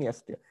manasa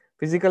sanyastya.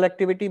 Physical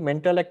activity,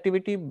 mental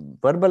activity,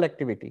 verbal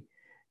activity.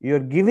 You are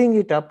giving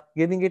it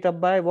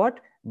up by what?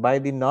 By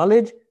the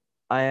knowledge,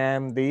 I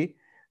am the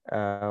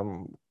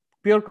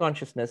pure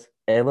consciousness,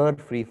 ever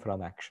free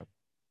from action.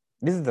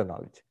 This is the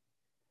knowledge.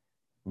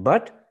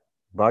 But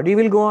body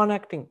will go on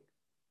acting.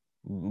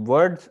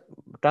 Words,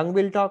 tongue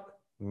will talk,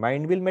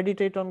 mind will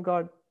meditate on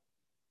God.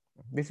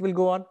 This will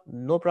go on,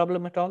 no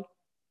problem at all.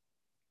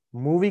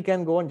 Movie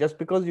can go on. Just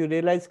because you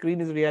realize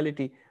screen is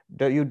reality,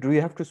 do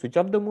you have to switch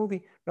off the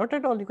movie? Not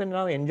at all. You can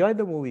now enjoy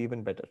the movie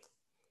even better.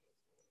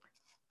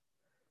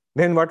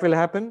 Then what will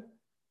happen?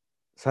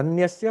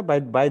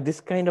 Sanyasya, by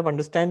this kind of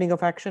understanding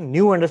of action,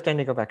 new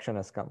understanding of action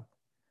has come.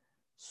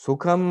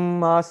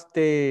 Sukham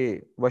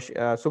aste,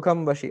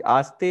 sukham vashi,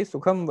 aste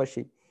sukham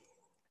vashi.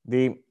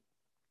 The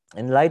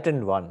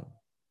enlightened one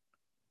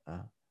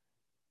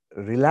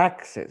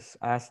relaxes,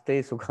 aste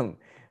sukham,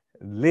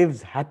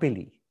 lives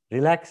happily,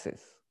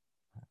 relaxes,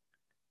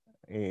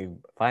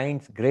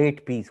 finds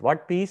great peace.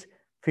 What peace?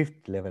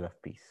 Fifth level of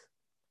peace.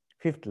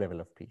 Fifth level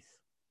of peace.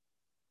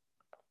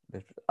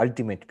 The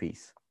ultimate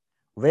peace.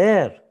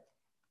 Where?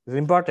 It's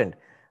important.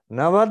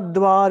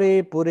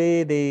 Navadvare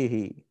pure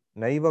dehi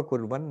naiva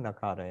kurvan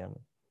nakarayan.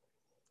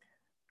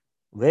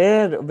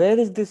 Where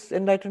is this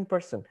enlightened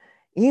person?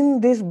 In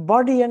this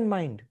body and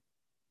mind.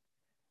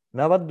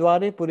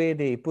 Navadvare pure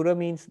dehi. Pura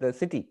means the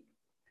city.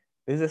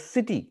 There is a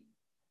city.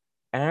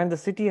 And the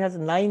city has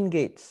 9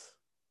 gates.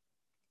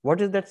 What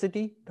is that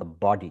city? The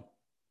body.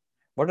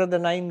 What are the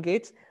 9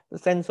 gates? The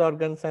sense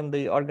organs and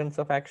the organs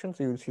of action.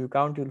 So you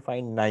count, you'll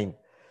find 9.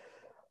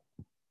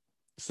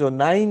 So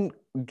 9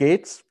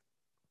 gates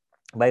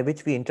by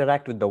which we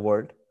interact with the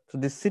world. So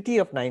this city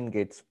of 9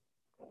 gates,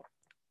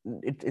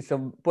 it's a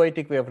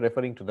poetic way of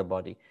referring to the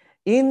body.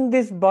 In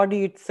this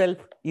body itself,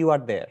 you are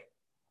there.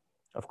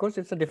 Of course,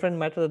 it's a different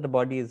matter that the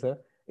body is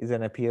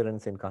an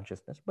appearance in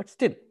consciousness. But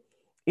still,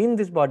 in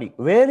this body,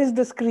 where is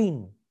the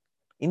screen?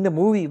 In the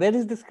movie, where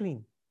is the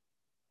screen?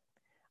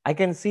 I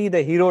can see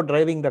the hero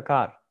driving the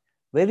car.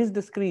 Where is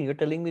the screen? You're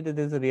telling me that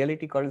there's a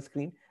reality called a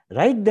screen?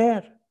 Right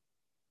there.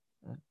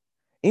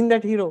 In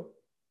that hero,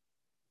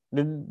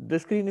 the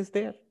screen is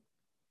there.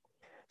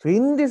 So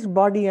in this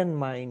body and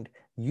mind,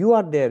 you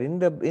are there in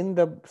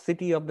the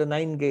city of the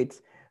 9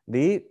 gates.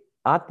 The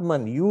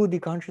Atman, you, the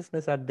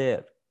consciousness, are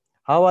there.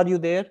 How are you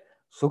there?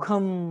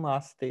 Sukham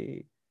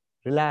aste,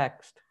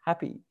 relaxed,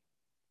 happy.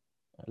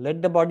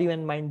 Let the body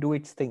and mind do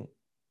its thing.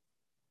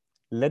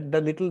 Let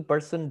the little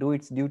person do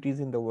its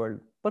duties in the world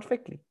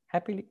perfectly,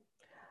 happily.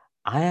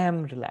 I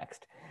am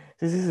relaxed.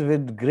 This is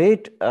with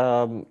great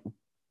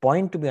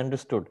point to be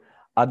understood.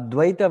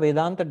 Advaita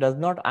Vedanta does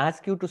not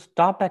ask you to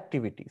stop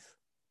activities.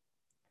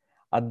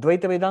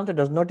 Advaita Vedanta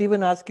does not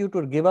even ask you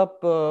to give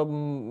up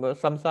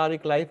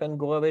samsaric life and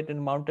go away to the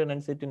mountain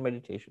and sit in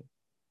meditation.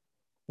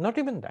 Not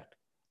even that.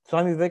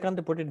 Swami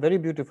Vivekananda put it very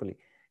beautifully.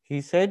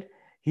 He said,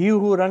 he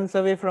who runs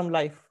away from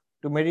life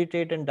to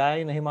meditate and die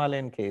in a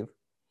Himalayan cave.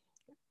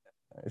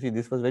 See,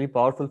 this was very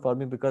powerful for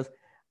me because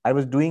I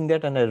was doing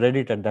that and I read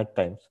it at that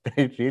time.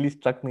 It really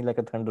struck me like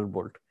a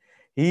thunderbolt.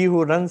 He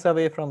who runs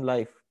away from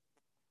life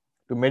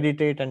to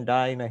meditate and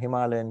die in a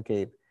Himalayan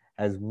cave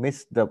has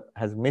missed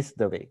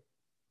the way.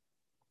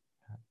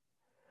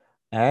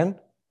 And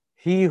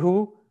he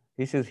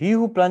says, he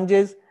who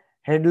plunges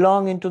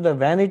headlong into the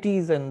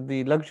vanities and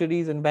the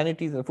luxuries and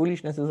vanities and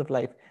foolishnesses of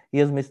life, he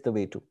has missed the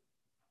way too.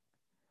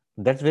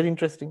 That's very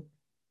interesting.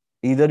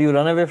 Either you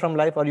run away from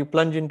life or you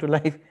plunge into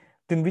life.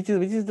 Then which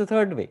is the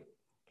third way?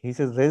 He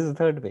says, there is the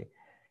third way.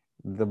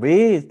 The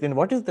way is, then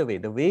what is the way?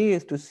 The way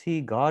is to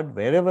see God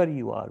wherever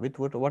you are, with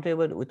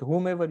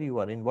whomever you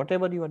are, in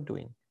whatever you are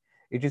doing.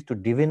 It is to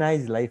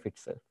divinize life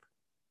itself.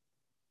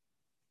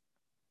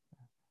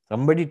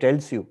 Somebody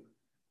tells you,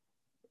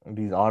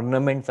 these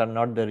ornaments are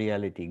not the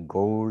reality.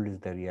 Gold is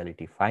the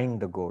reality. Find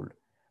the gold.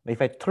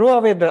 If I throw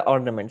away the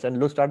ornaments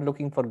and start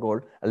looking for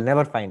gold, I'll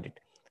never find it.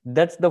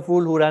 That's the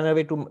fool who ran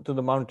away to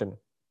the mountain.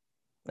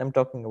 I'm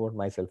talking about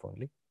myself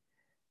only.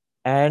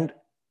 And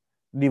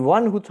the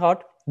one who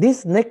thought,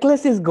 this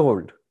necklace is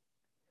gold.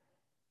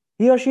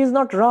 He or she is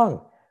not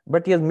wrong,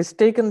 but he has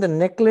mistaken the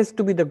necklace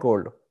to be the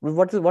gold.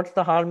 What's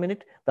the harm in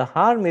it? The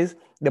harm is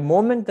the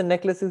moment the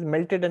necklace is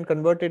melted and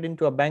converted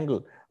into a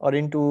bangle or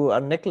into a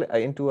necklace,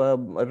 into a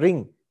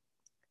ring,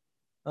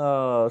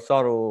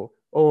 sorrow.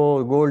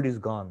 Oh, gold is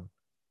gone.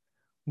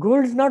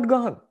 Gold is not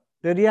gone.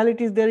 The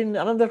reality is there in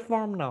another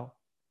form now.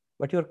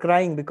 But you're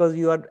crying because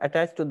you are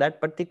attached to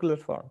that particular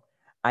form.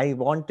 I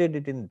wanted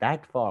it in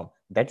that form.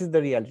 That is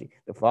the reality.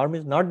 The form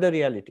is not the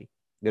reality.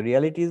 The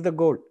reality is the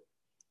gold.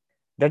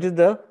 That is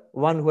the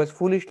one who has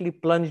foolishly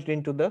plunged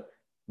into the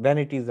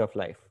vanities of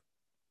life.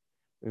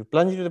 If you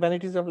plunge into the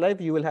vanities of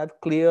life, you will have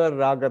clear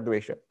raga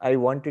dvesha. I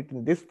want it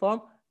in this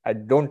form. I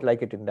don't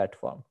like it in that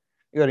form.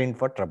 You are in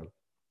for trouble.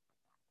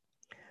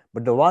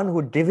 But the one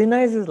who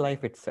divinizes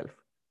life itself,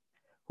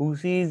 who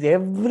sees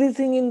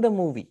everything in the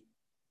movie,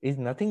 is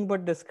nothing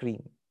but the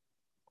screen.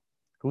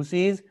 Who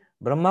sees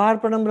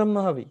Brahmarpanam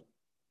Brahmahavi,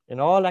 in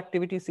all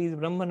activity sees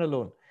Brahman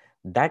alone.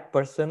 That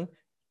person,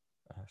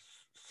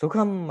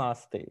 Sukham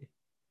Maste,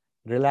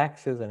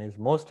 relaxes and is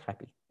most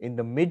happy in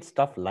the midst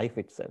of life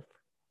itself.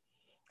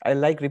 I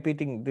like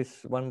repeating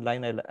this one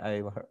line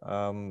I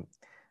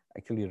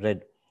actually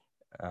read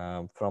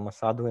from a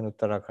sadhu in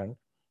Uttarakhand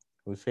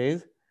who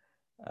says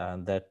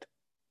that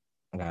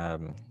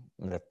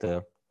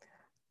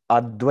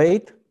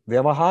अद्वैत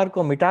व्यवहार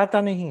को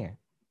मिटाता नहीं है,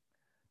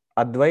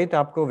 अद्वैत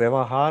आपको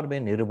व्यवहार में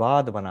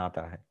निर्बाध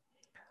बनाता है.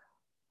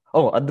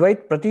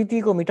 अद्वैत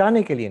प्रतीति को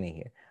मिटाने के लिए नहीं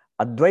है.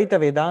 Advaita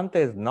Vedanta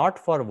is not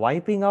for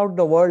wiping out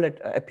the world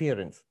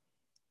appearance.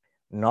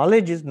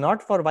 Knowledge is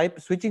not for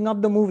switching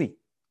off the movie.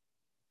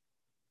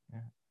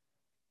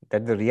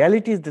 That the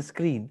reality is the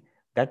screen,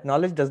 that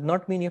knowledge does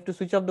not mean you have to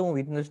switch off the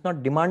movie. It's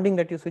not demanding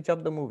that you switch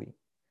off the movie.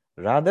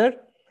 Rather,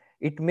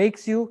 it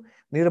makes you,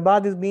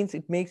 nirbad means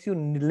it makes you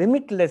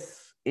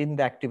limitless in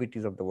the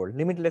activities of the world.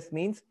 Limitless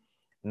means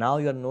now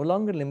you are no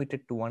longer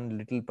limited to one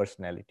little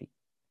personality.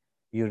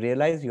 You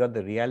realize you are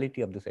the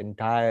reality of this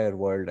entire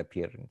world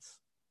appearance.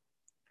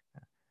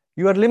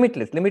 You are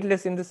limitless.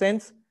 Limitless in the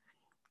sense,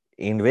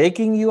 in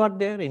waking you are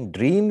there, in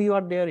dream you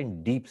are there,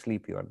 in deep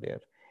sleep you are there.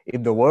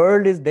 If the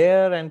world is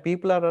there and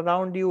people are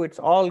around you, it's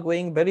all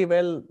going very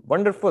well,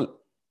 wonderful.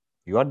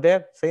 You are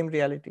there, same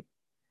reality.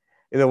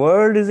 If the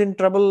world is in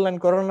trouble and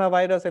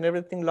coronavirus and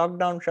everything locked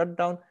down, shut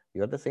down,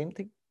 you are the same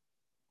thing,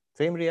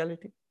 same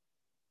reality.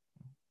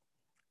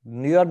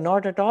 You are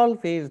not at all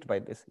fazed by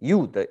this,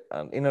 you, the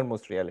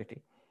innermost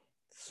reality.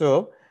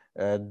 So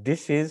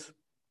this is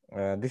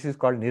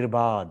called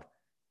nirbad,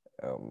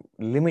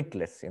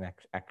 limitless in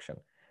action.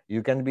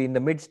 You can be in the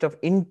midst of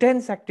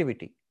intense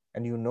activity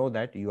and you know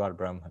that you are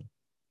Brahman.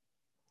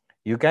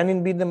 You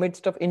can be in the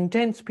midst of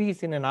intense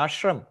peace in an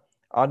ashram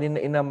or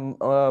in a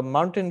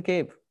mountain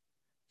cave,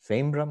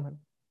 same Brahman.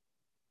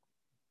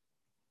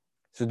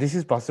 So this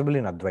is possible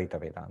in Advaita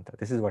Vedanta.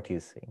 This is what he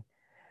is saying.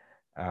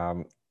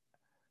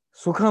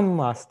 Sukham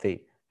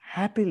maste,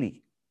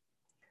 happily.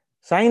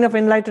 Sign of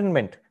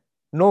enlightenment,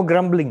 no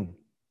grumbling.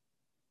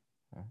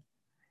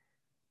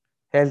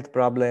 Health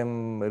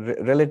problem,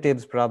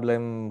 relatives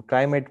problem,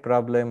 climate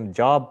problem,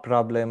 job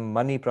problem,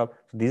 money problem.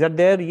 So these are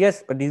there,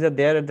 yes, but these are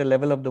there at the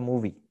level of the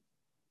movie,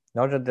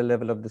 not at the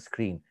level of the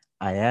screen.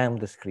 I am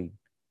the screen.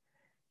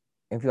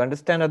 If you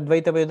understand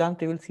Advaita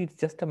Vedanta, you will see it's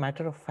just a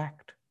matter of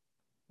fact.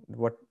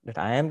 That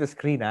I am the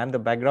screen, I am the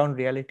background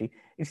reality.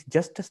 It's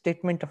just a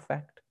statement of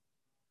fact.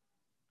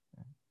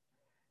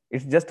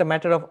 It's just a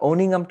matter of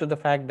owning up to the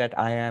fact that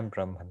I am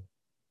Brahman.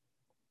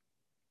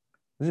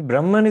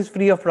 Brahman is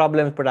free of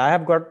problems, but I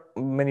have got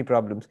many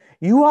problems.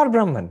 You are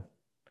Brahman.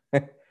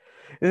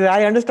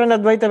 I understand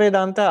Advaita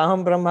Vedanta,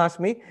 Aham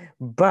Brahmasmi,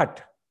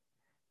 but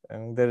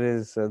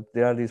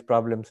there are these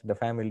problems in the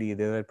family,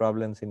 there are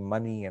problems in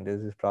money, and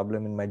there's this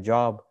problem in my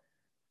job.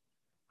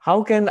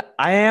 How can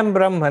I am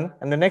Brahman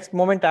and the next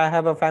moment I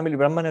have a family?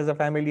 Brahman has a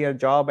family, a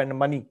job, and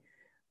money.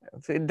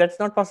 So that's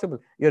not possible.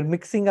 You're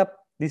mixing up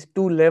these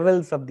two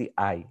levels of the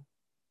I.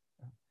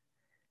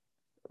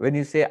 When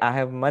you say I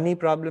have money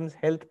problems,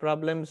 health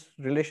problems,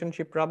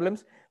 relationship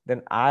problems,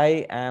 then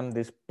I am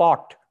this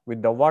pot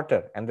with the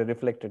water and the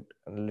reflected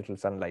little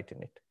sunlight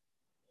in it.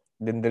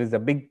 Then there is a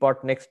big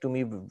pot next to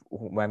me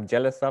whom I'm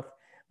jealous of.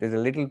 There's a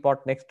little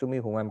pot next to me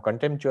whom I'm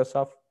contemptuous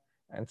of,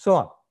 and so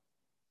on.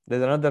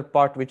 There's another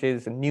pot which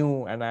is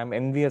new and I'm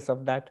envious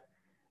of that.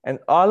 And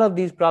all of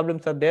these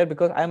problems are there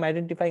because I'm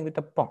identifying with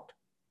a pot.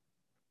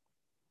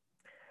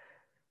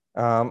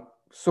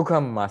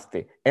 Sukham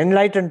maste,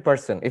 enlightened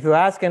person. If you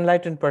ask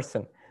enlightened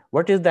person,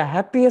 what is the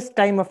happiest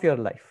time of your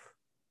life?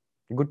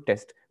 Good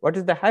test. What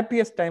is the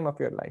happiest time of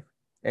your life?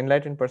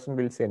 Enlightened person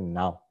will say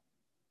now.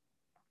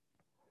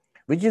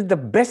 Which is the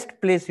best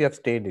place you have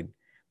stayed in?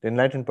 The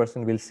enlightened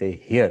person will say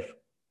here.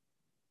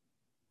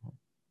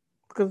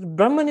 Because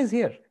Brahman is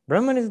here.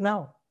 Brahman is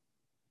now.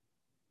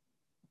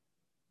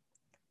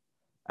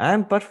 I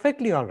am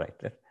perfectly all right.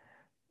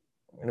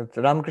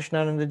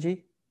 Ramakrishnananda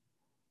ji.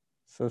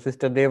 So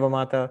Sister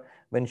Devamata,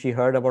 when she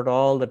heard about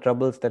all the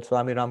troubles that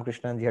Swami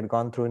Ramakrishna had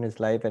gone through in his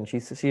life, and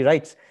she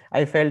writes,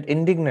 I felt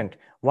indignant.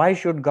 Why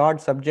should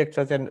God subject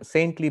such a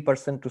saintly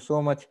person to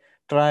so much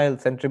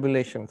trials and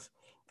tribulations?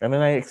 And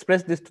when I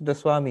expressed this to the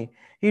Swami,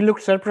 he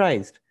looked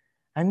surprised.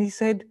 And he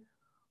said,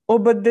 oh,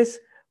 but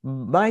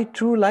my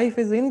true life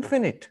is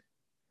infinite.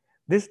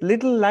 This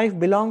little life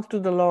belongs to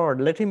the Lord.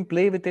 Let him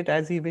play with it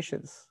as he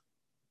wishes.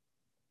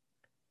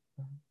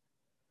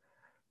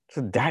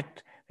 So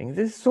that thing,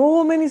 there's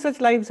so many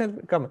such lives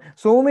have come.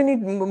 So many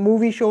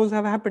movie shows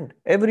have happened.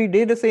 Every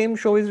day the same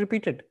show is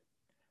repeated.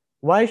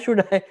 Why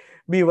should I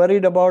be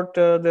worried about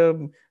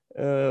the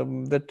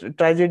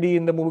tragedy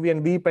in the movie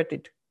and weep at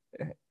it?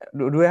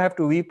 Do I have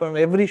to weep on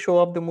every show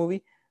of the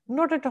movie?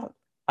 Not at all.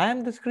 I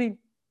am the screen.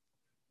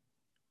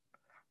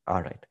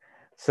 All right.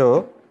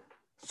 So,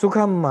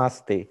 Sukham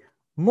Maste,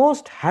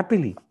 most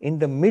happily in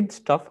the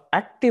midst of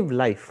active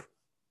life,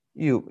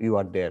 you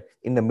are there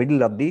in the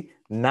middle of the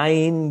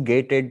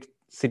 9-gated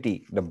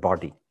city, the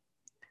body.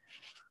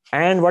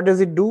 And what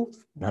does it do?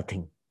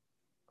 Nothing.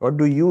 What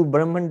do you,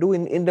 Brahman, do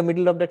in the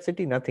middle of that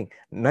city? Nothing.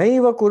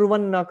 Naiva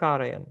kurvan na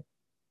karayan.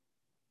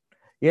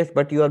 Yes,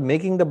 but you are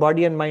making the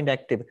body and mind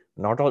active.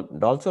 Not all,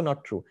 also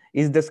not true.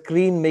 Is the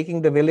screen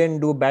making the villain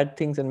do bad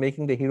things and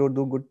making the hero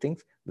do good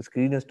things? The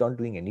screen is not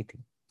doing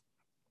anything.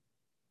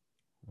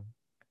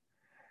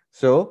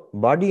 So,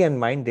 body and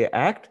mind, they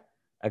act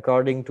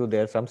according to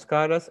their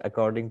samskaras,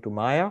 according to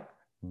Maya,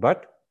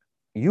 but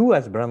you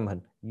as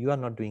Brahman, you are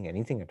not doing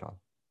anything at all.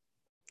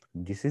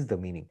 This is the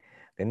meaning.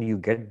 Then you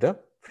get the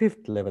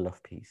 5th level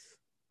of peace.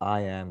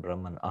 I am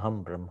Brahman,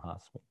 Aham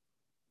Brahmasmi.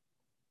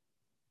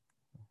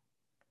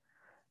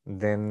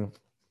 Then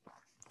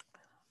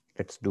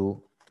let's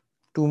do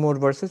 2 more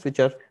verses which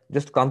are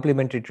just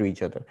complementary to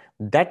each other.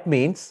 That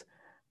means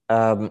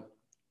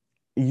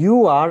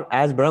you are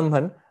as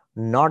Brahman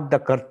not the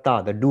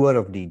karta, the doer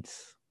of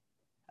deeds.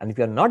 And if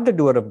you are not the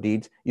doer of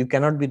deeds, you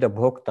cannot be the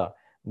bhokta,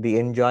 the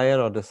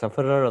enjoyer or the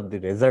sufferer of the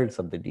results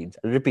of the deeds.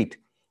 I'll repeat.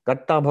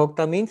 Karta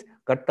bhokta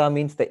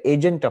means the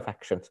agent of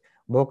actions.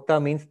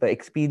 Bhokta means the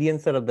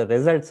experiencer of the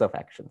results of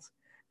actions.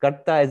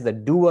 Karta is the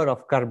doer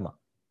of karma,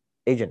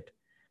 agent.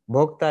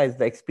 Bhokta is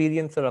the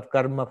experiencer of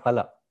karma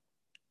phala,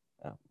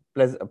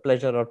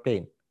 pleasure or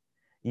pain.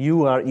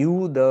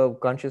 You, the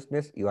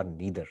consciousness, you are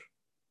neither.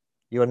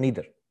 You are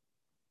neither.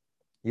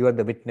 You are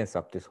the witness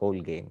of this whole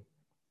game.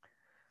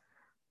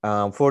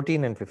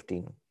 14 and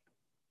 15.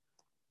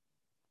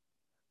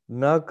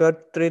 न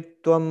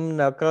कर्तृत्वं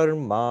न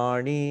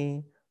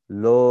कर्माणि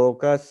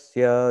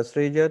लोकस्य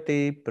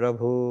सृजति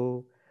प्रभु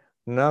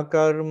न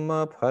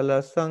कर्म फल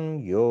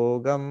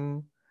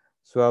संयोगम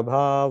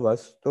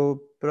स्वभावस्तु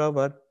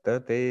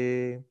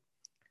प्रवर्तते.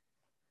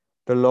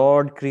 The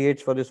Lord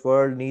creates for this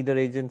world neither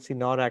agency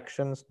nor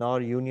actions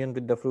nor union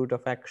with the fruit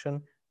of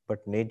action,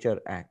 but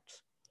nature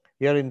acts.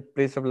 Here in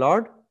place of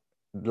Lord,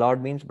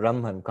 Lord means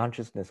Brahman,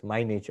 consciousness,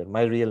 my nature,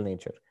 my real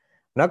nature.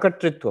 Na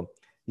kartritvam.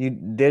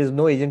 There is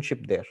no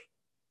agentship there.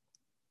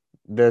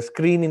 The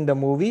screen in the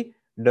movie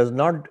is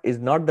not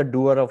the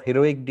doer of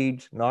heroic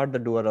deeds, nor the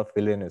doer of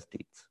villainous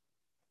deeds.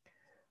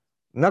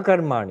 Na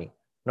karmani,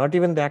 not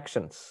even the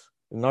actions.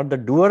 Not the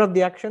doer of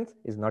the actions,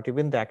 is not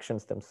even the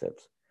actions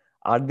themselves.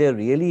 Are there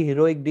really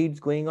heroic deeds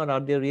going on? Are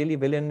there really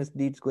villainous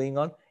deeds going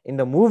on? In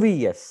the movie,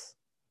 yes.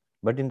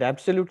 But in the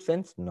absolute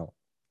sense, no.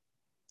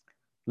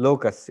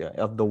 Lokasya,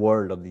 of the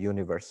world, of the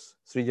universe.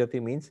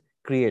 Srijati means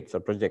creates or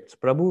projects.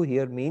 Prabhu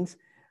here means,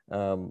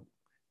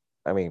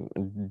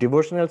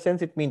 devotional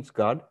sense, it means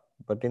God.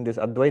 But in this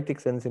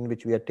Advaitic sense in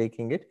which we are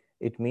taking it,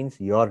 it means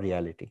your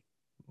reality.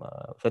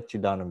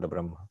 Satchidananda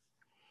Brahma.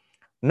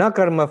 Na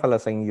karma phala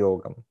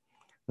sanyogam.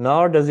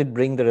 Nor does it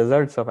bring the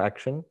results of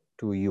action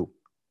to you,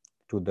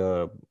 to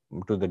the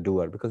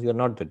doer, because you're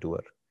not the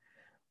doer.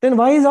 Then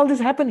why is all this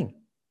happening?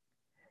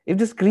 If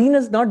the screen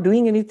is not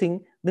doing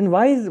anything, then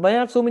why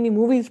are so many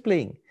movies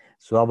playing?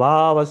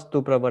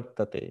 Swabhavastu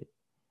pravartate.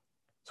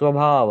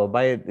 Swabhava,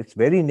 by its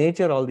very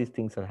nature, all these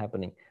things are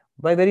happening.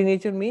 By very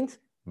nature means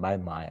by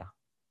Maya.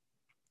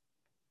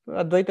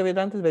 Advaita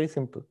Vedanta is very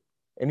simple.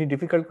 Any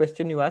difficult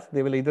question you ask,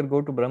 they will either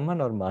go to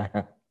Brahman or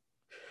Maya.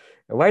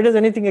 Why does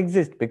anything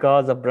exist?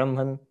 Because of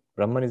Brahman.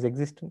 Brahman is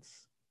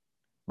existence.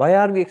 Why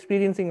are we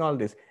experiencing all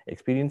this?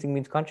 Experiencing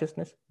means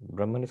consciousness.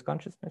 Brahman is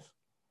consciousness.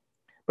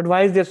 But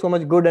why is there so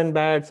much good and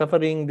bad,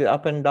 suffering, the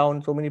up and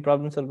down, so many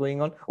problems are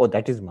going on? Oh,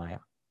 that is Maya.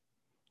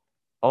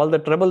 All the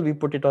trouble we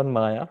put it on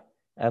Maya,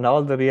 and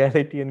all the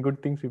reality and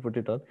good things we put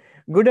it on.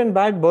 Good and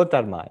bad, both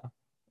are Maya.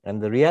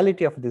 And the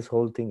reality of this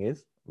whole thing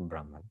is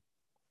Brahman.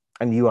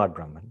 And you are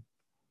Brahman.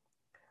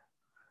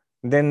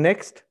 Then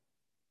next,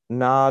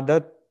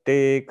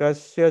 Nadatte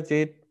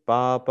kasyachit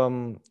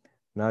papam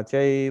na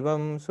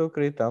chaivam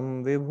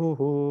sukritam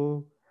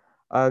vibhuhu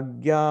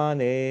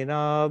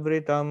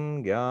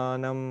ajnanenavritam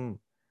jnanam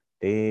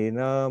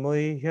tena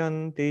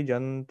muhyanti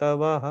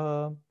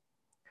jantavaha.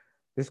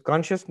 This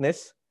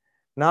consciousness,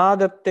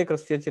 nadatte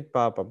kasyachit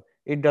papam,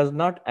 it does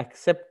not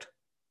accept,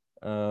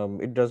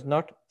 it does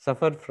not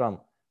suffer from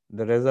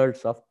the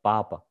results of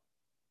papa.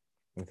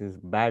 It is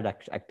bad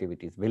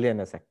activities,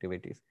 villainous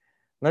activities.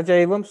 Na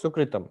chaivam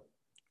sukritam,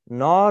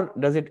 nor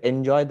does it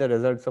enjoy the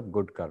results of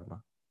good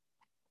karma.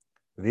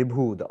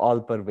 Vibhu, the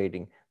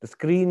all-pervading. The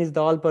screen is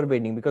the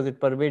all-pervading because it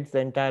pervades the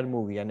entire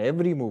movie and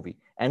every movie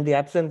and the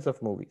absence of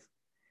movies.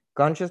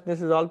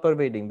 Consciousness is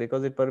all-pervading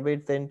because it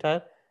pervades the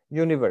entire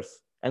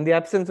universe and the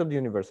absence of the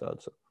universe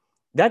also.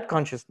 That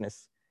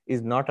consciousness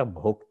is not a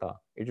bhokta.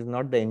 It is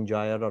not the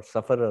enjoyer or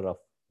sufferer of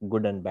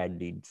good and bad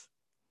deeds.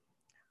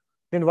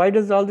 Then why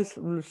does all this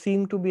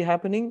seem to be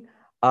happening?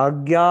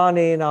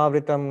 Ajnanena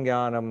vritam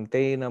jnanam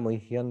tena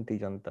muhyanti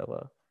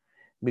jantava.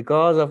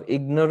 Because of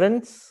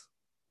ignorance,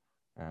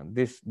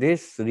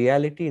 this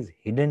reality is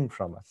hidden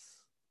from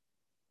us.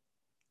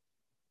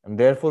 And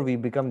therefore we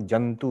become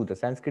jantu. The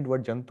Sanskrit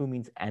word jantu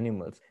means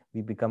animals.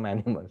 We become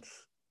animals.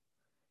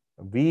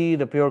 We,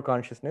 the pure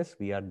consciousness,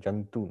 we are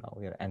jantu now.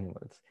 We are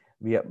animals.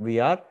 We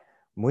are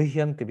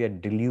muhyanti, we are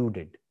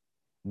deluded.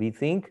 We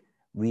think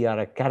we are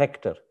a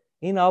character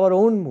in our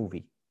own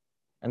movie.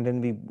 And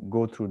then we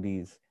go through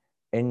these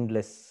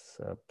endless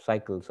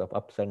cycles of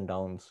ups and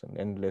downs and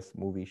endless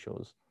movie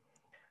shows.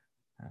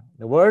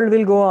 The world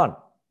will go on.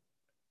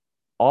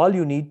 All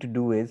you need to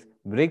do is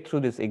break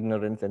through this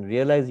ignorance and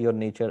realize your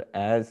nature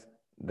as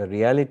the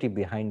reality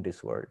behind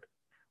this world.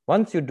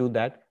 Once you do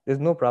that, there's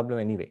no problem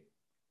anyway.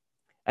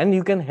 And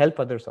you can help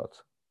others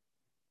also.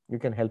 You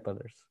can help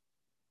others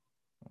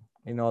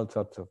in all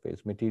sorts of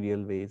ways,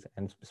 material ways,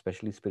 and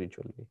especially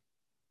spiritual ways.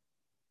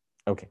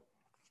 Okay.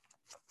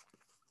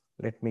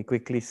 Let me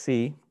quickly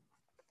see.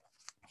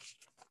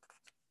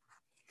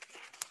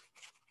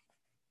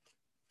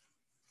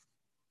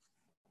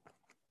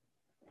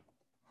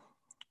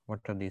 What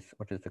are these?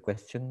 What is the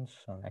questions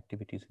on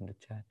activities in the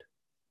chat?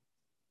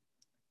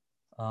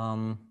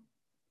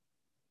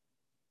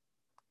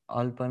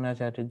 Alpana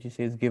Chatterjee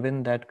says,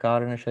 given that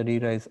Karana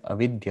Sharira is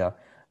avidya,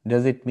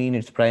 does it mean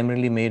it's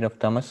primarily made of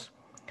tamas?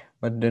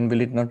 But then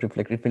will it not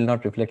reflect? It will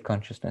not reflect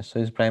consciousness. So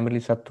it's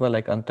primarily sattva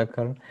like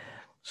antakaran.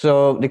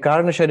 So the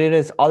Karana Sharira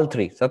is all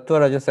three,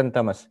 sattva, rajas and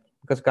tamas.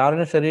 Because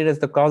Karana Sharira is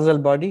the causal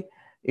body,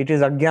 it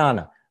is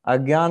ajnana.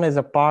 Ajnana is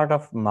a part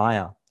of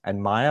Maya.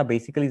 And Maya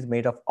basically is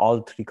made of all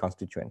three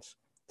constituents,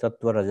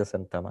 sattva, rajas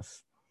and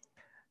tamas.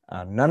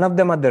 None of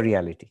them are the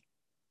reality.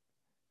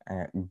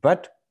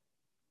 But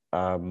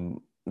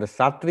the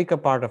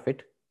sattvika part of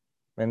it,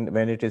 when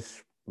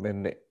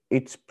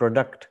its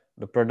product,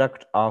 the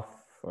product of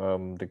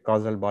the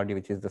causal body,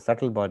 which is the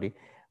subtle body,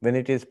 when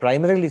it is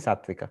primarily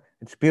sattvika,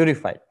 it's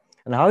purified.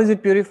 And how is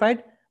it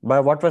purified?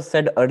 By what was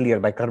said earlier,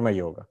 by karma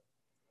yoga.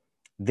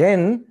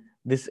 Then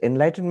this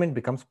enlightenment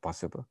becomes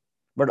possible.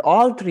 But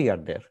all three are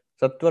there.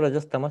 Sattva,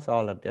 rajas, tamas,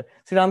 all are there.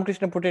 Sri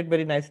Ramakrishna put it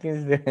very nicely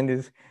in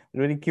his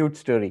very cute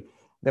story.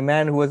 The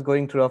man who was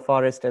going through a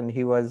forest and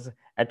he was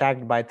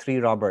attacked by three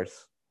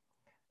robbers.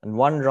 And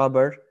one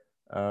robber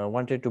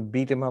wanted to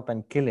beat him up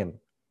and kill him.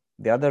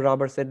 The other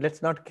robber said,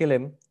 let's not kill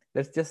him.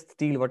 Let's just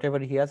steal whatever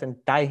he has and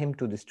tie him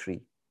to this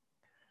tree.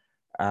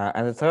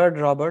 And the third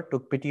robber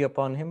took pity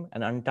upon him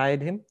and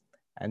untied him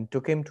and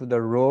took him to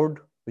the road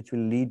which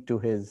will lead to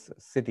his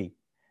city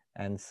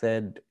and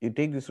said, you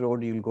take this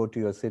road, you'll go to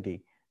your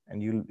city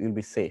and you'll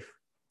be safe.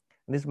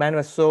 And this man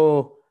was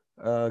so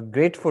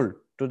grateful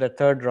to the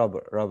third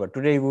robber.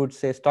 Today we would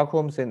say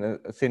Stockholm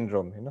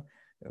syndrome, you know.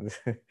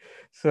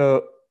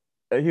 So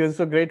he was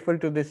so grateful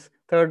to this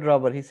third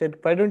robber. He said,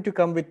 why don't you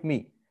come with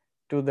me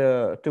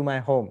to my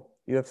home?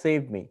 You have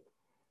saved me.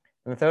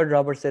 And the third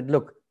robber said,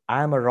 look,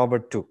 I am a robber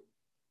too.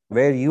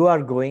 Where you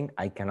are going,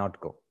 I cannot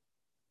go.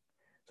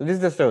 So this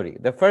is the story.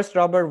 The first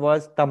robber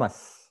was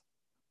tamas,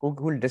 who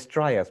will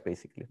destroy us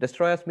basically.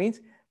 Destroy us means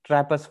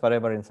trap us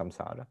forever in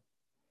samsara.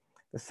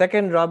 The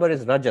second robber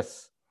is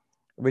rajas,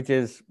 which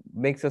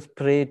makes us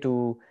prey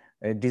to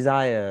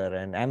desire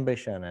and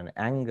ambition and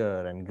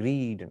anger and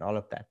greed and all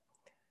of that.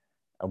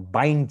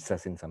 Binds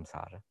us in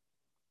samsara.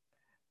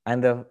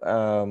 And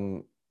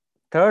the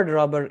third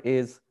robber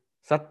is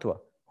sattva,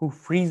 who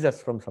frees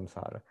us from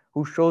samsara,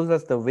 who shows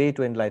us the way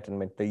to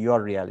enlightenment,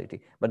 your reality.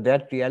 But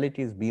that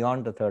reality is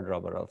beyond the third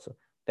robber also.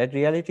 That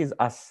reality is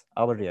us,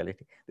 our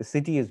reality. The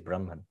city is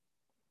Brahman.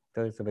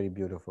 So it's a very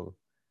beautiful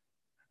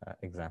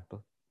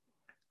example.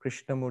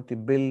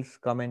 Krishnamurti Bill's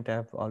comment I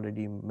have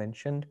already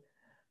mentioned.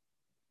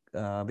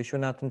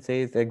 Vishwanathan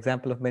says, the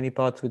example of many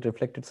paths with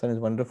reflected sun is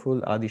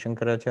wonderful. Adi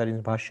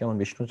Shankaracharya's Bhashyam on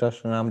Vishnu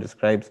Sahasranam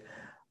describes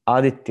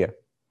Aditya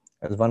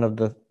as one of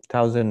the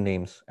 1,000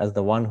 names, as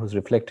the one who's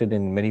reflected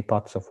in many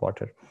parts of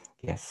water.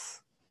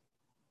 Yes.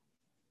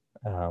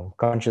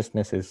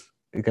 Consciousness is,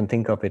 you can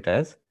think of it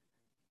as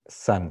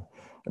sun.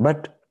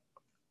 But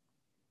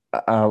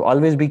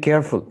always be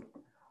careful.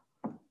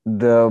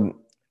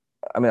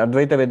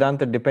 Advaita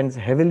Vedanta depends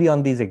heavily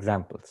on these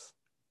examples,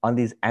 on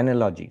these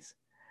analogies.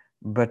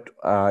 But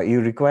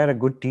you require a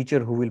good teacher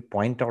who will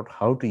point out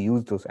how to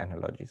use those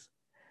analogies.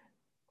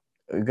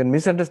 You can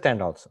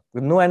misunderstand also.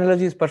 No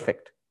analogy is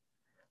perfect.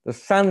 The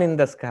sun in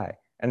the sky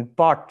and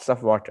pots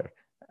of water.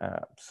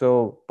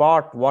 So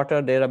pot,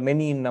 water, there are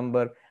many in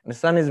number. And the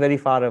sun is very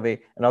far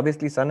away. And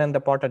obviously sun and the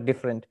pot are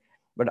different.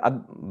 But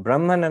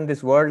Brahman and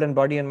this world and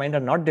body and mind are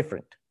not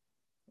different.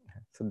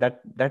 So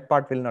that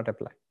part will not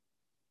apply.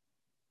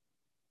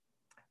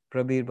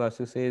 Prabir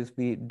Basu says,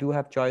 we do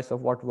have choice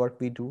of what work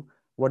we do.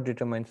 What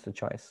determines the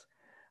choice?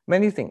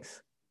 Many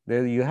things.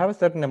 You have a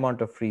certain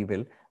amount of free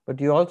will, but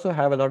you also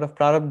have a lot of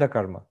prarabdha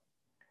karma.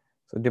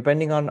 So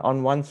depending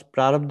on one's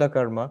prarabdha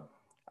karma,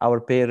 our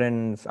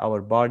parents,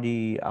 our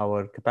body,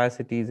 our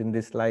capacities in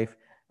this life,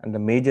 and the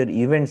major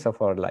events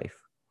of our life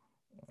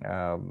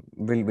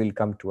will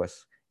come to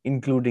us.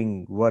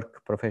 including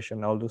work,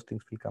 profession, all those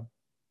things will come.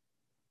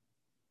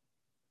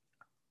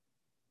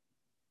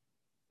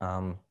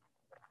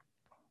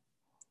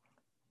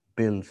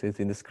 Bill says,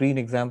 in the screen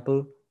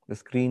example, the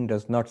screen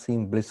does not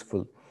seem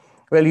blissful.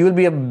 Well, you will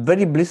be a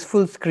very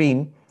blissful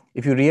screen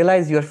if you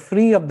realize you are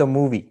free of the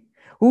movie.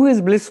 Who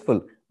is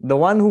blissful? The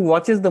one who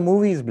watches the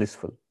movie is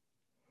blissful.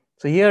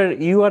 So here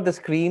you are the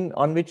screen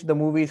on which the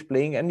movie is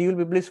playing, and you will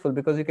be blissful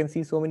because you can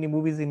see so many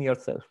movies in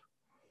yourself.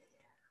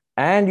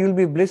 And you'll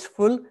be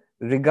blissful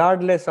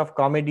regardless of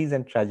comedies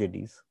and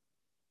tragedies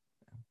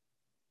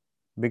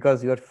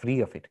because you are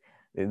free of it.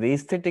 The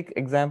aesthetic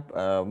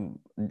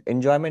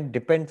enjoyment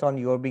depends on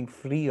your being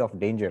free of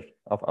danger,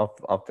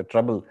 of the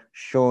trouble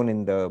shown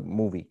in the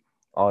movie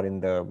or in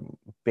the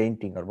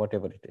painting or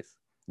whatever it is.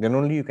 Then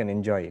only you can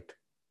enjoy it.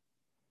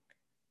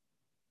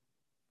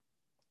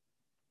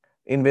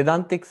 In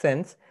Vedantic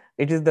sense,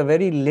 it is the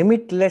very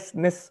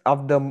limitlessness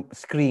of the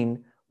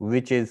screen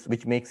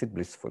which makes it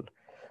blissful.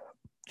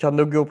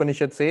 Chandogya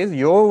Upanishad says,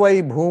 Yo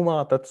vai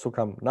bhuma tat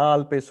sukham, na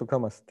alpe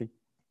sukham asti.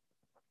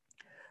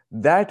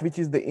 That which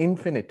is the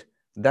infinite,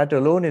 that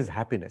alone is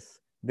happiness.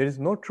 There is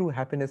no true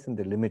happiness in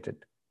the limited.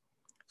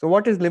 So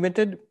what is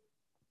limited?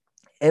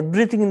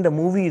 Everything in the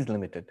movie is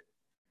limited.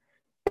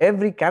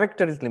 Every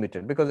character is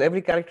limited because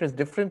every character is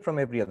different from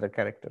every other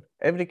character.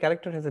 Every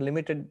character has a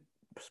limited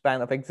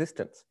span of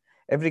existence.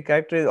 Every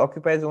character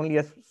occupies only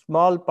a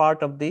small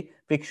part of the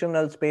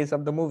fictional space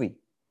of the movie.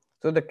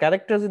 So the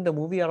characters in the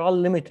movie are all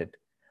limited.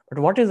 But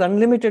what is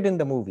unlimited in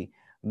the movie?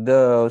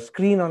 The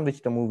screen on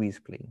which the movie is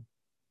playing.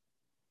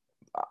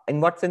 In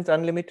what sense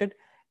unlimited?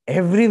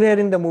 Everywhere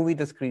in the movie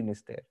the screen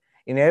is there.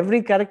 In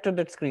every character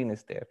that screen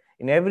is there.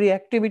 In every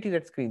activity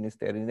that screen is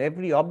there. In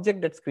every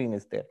object that screen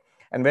is there.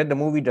 And where the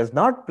movie does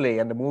not play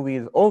and the movie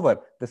is over,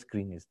 the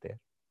screen is there.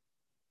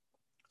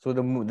 So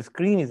the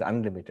screen is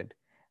unlimited.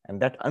 And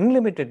that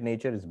unlimited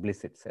nature is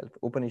bliss itself.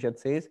 Upanishad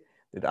says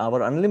that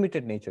our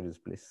unlimited nature is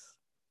bliss.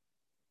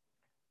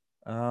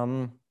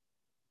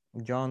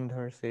 John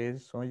Dhar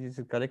says, so is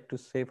it correct to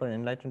say for an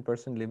enlightened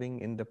person living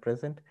in the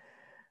present?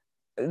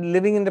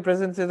 Living in the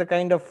present is a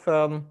kind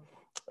of,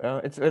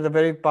 it's a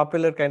very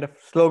popular kind of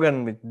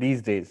slogan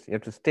these days. You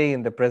have to stay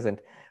in the present.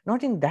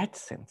 Not in that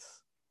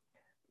sense.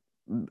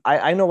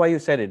 I know why you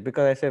said it,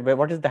 because I said, well,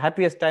 what is the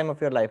happiest time of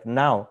your life?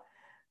 Now.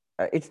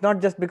 It's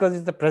not just because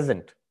it's the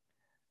present.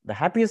 The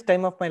happiest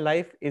time of my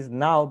life is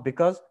now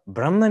because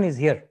Brahman is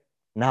here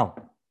now.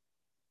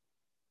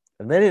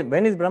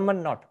 When is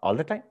Brahman not? All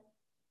the time.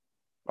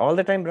 All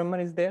the time Brahman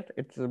is there.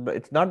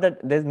 It's not that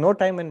there's no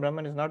time when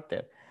Brahman is not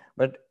there.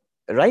 But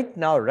right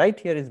now, right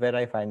here is where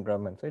I find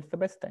Brahman. So it's the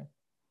best time.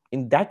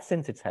 In that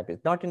sense, it's happy.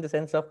 It's not in the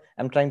sense of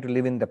I'm trying to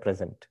live in the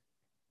present.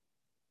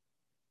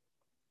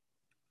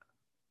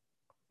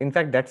 In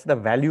fact, that's the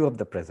value of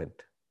the present.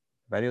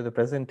 Value of the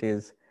present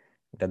is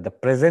that the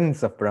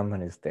presence of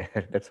Brahman is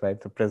there. That's why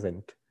it's a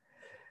present.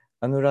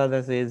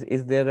 Anuradha says,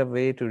 is there a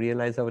way to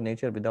realize our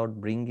nature without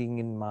bringing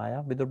in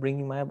Maya? Without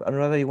bringing Maya?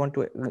 Anuradha, you want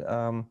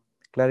to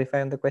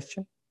clarify on the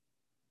question?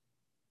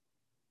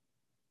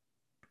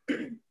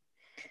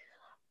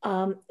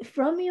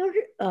 From your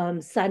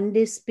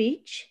Sunday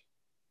speech,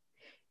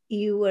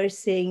 you were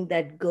saying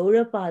that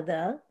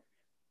Gaurapada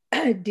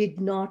did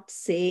not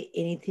say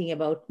anything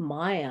about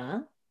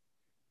Maya.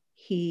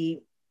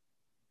 He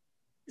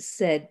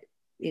said,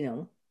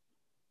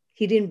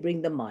 he didn't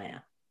bring the Maya.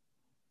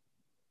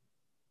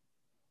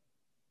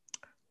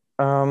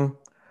 I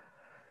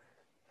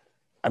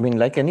mean,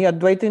 like any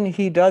Advaitin,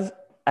 he does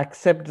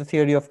accept the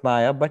theory of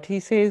Maya, but he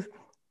says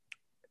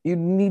you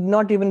need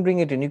not even bring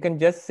it in. You can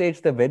just say it's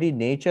the very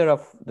nature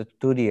of the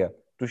Turiya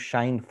to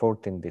shine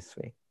forth in this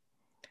way.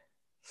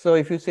 So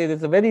if you say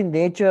there's the very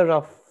nature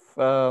of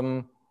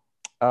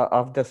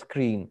the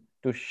screen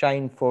to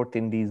shine forth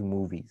in these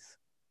movies.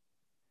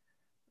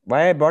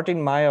 Why I brought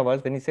in Maya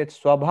was when he said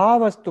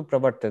Swabhavastu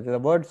Pravartate. The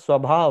word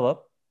Swabhava,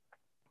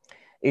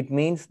 it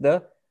means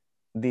the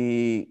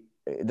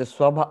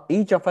Swabha.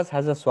 Each of us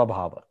has a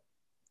Swabhava.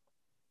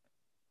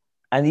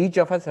 And each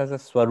of us has a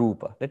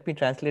Swarupa. Let me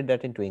translate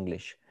that into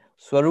English.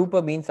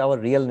 Swarupa means our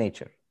real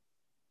nature.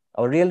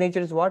 Our real nature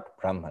is what?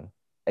 Brahman,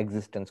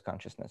 existence,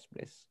 consciousness,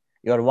 bliss.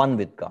 You are one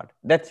with God.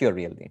 That's your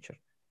real nature.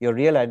 Your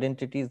real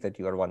identity is that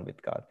you are one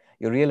with God.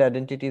 Your real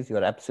identity is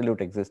your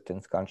absolute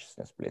existence,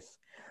 consciousness, bliss.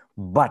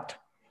 But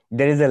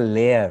there is a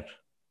layer.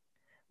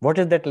 What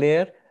is that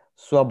layer?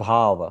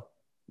 Swabhava,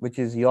 which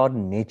is your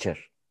nature.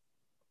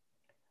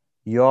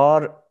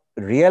 Your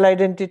real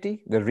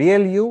identity, the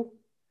real you,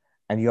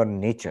 and your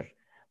nature.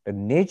 The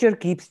nature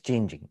keeps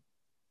changing.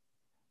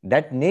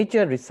 That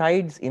nature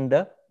resides in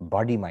the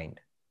body-mind,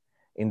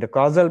 in the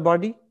causal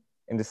body,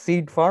 in the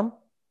seed form,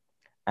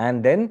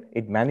 and then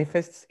it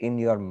manifests in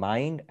your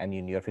mind and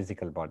in your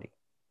physical body.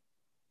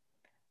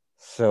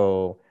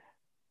 So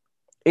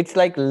it's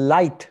like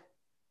light.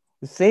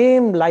 The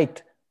same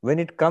light, when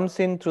it comes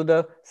in through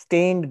the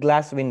stained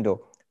glass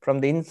window, from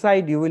the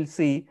inside you will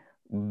see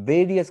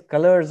various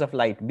colors of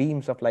light,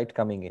 beams of light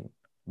coming in,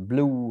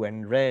 blue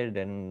and red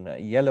and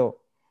yellow.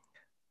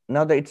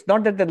 Now, it's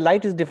not that the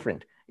light is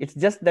different. It's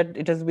just that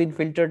it has been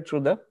filtered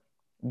through the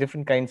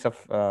different kinds of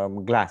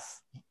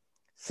glass.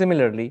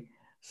 Similarly,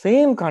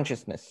 same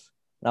consciousness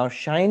now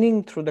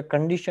shining through the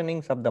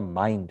conditionings of the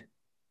mind,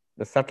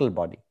 the subtle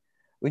body,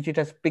 which it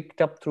has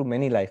picked up through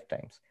many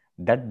lifetimes.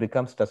 That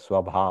becomes the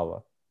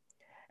swabhava.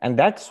 And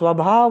that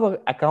swabhava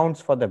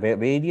accounts for the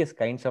various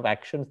kinds of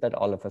actions that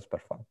all of us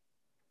perform.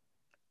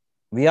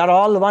 We are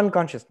all one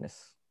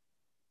consciousness.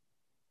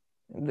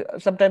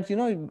 Sometimes,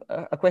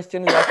 a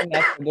question is often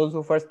asked to those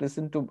who first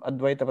listen to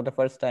Advaita for the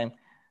first time.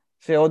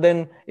 Say, oh,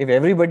 then if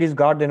everybody is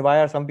God, then why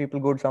are some people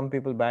good, some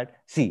people bad?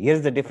 See,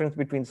 here's the difference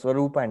between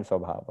Swarupa and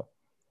Swabhava.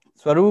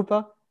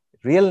 Swarupa,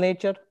 real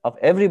nature of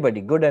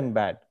everybody, good and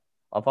bad.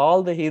 Of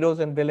all the heroes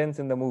and villains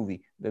in the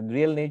movie, the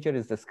real nature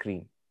is the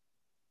screen.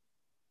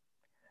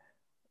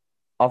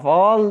 Of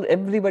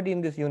everybody in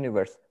this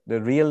universe,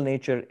 the real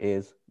nature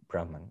is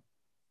Brahman.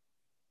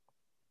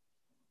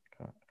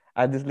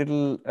 I had this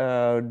little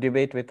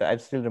debate with, I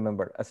still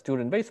remember, a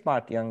student, very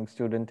smart young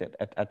student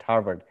at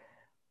Harvard.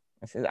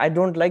 I said, I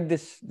don't like the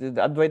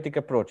Advaitic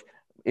approach.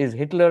 Is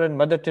Hitler and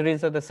Mother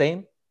Teresa the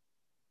same?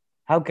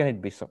 How can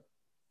it be so?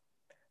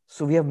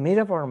 So we have made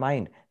up our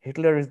mind.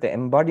 Hitler is the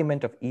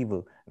embodiment of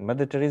evil, and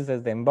Mother Teresa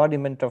is the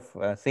embodiment of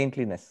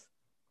saintliness.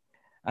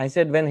 I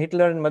said, when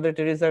Hitler and Mother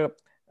Teresa,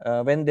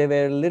 when they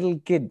were little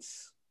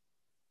kids,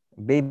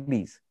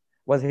 babies,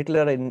 was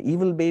Hitler an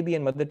evil baby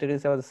and Mother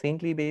Teresa was a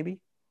saintly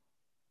baby?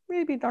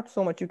 Maybe not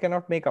so much. You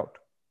cannot make out.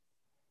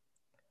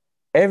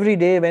 Every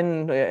day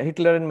when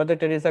Hitler and Mother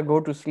Teresa go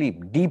to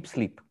sleep, deep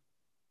sleep,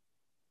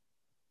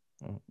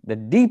 the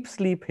deep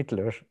sleep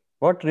Hitler,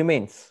 what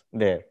remains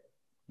there?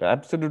 The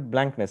absolute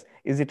blankness.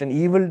 Is it an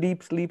evil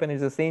deep sleep and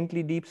is it a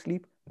saintly deep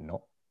sleep?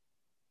 No.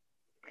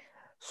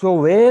 So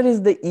where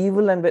is the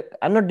evil? And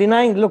I'm not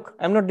denying, look,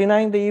 I'm not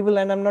denying the evil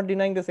and I'm not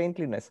denying the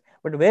saintliness.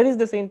 But where is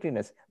the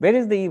saintliness? Where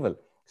is the evil?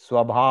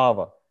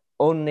 Swabhava,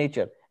 own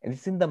nature. And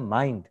it's in the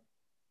mind.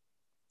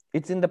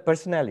 It's in the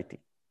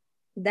personality.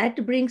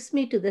 That brings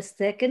me to the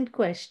second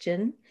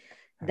question,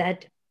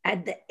 that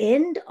at the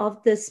end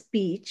of the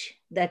speech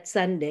that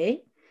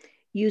Sunday,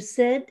 you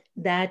said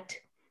that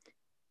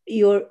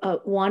you're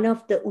one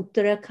of the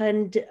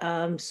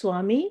Uttarakhand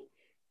Swami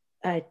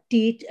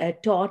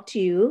taught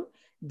you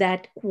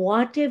that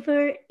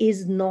whatever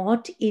is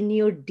not in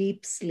your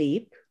deep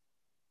sleep,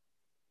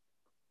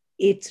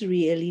 it's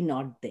really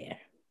not there.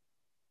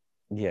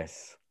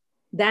 Yes.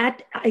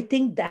 That, I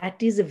think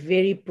that is a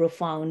very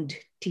profound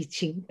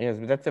teaching. Yes,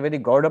 that's a very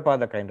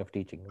Gaudapada kind of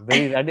teaching,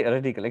 very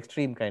radical,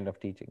 extreme kind of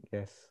teaching.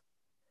 Yes.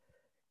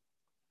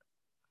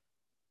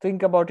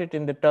 Think about it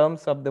in the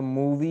terms of the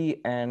movie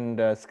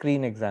and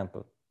screen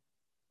example.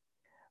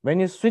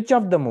 When you switch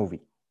off the movie,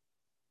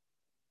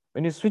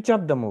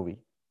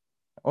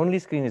 only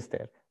screen is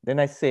there. Then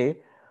I say,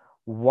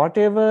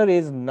 whatever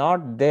is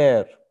not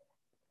there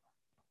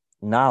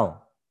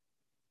now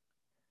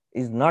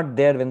is not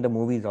there when the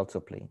movie is also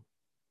playing.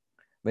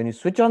 When you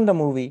switch on the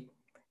movie,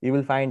 you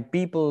will find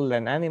people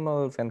and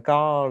animals and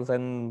cars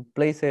and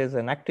places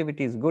and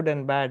activities, good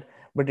and bad,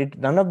 but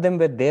none of them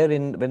were there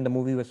when the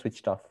movie was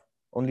switched off.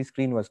 Only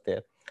screen was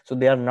there. So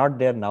they are not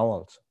there now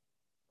also.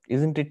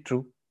 Isn't it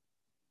true?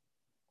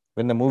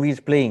 When the movie is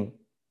playing,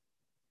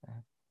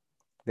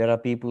 there are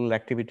people,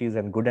 activities,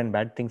 and good and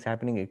bad things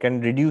happening. It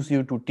can reduce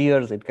you to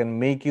tears. It can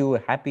make you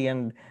happy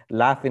and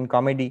laugh in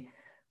comedy.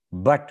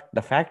 But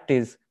the fact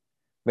is,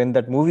 when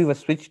that movie was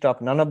switched off,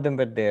 none of them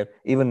were there.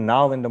 Even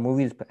now, when the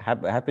movie is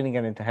happening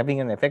and it's having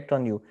an effect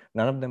on you,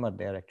 none of them are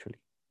there actually.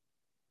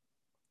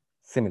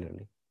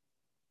 Similarly,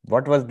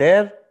 what was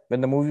there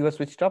when the movie was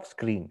switched off?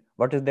 Screen.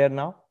 What is there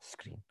now?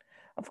 Screen.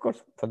 Of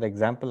course, for the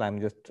example, I'm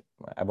just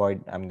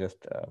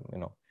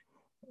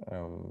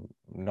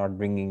not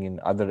bringing in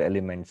other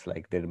elements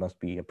like there must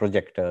be a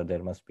projector,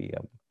 there must be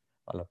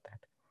all of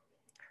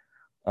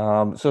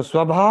that. So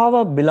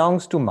Swabhava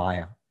belongs to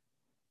Maya.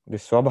 The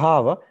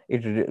Swabhava,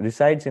 it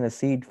resides in a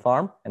seed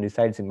form and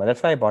resides in Maya.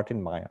 That's why I brought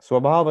in Maya.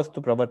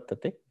 Swabhavastu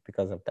pravartate,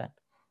 because of that.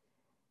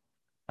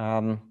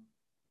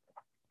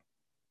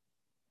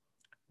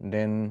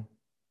 Then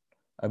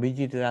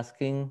Abhijit is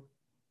asking,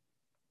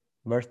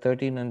 verse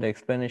 13 and the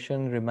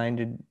explanation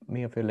reminded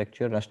me of your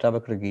lecture,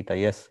 Ashtavakra Gita.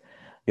 Yes.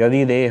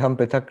 Yadi deham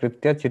prithak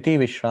kritya chiti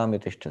vishram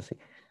yatishtasi.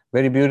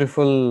 Very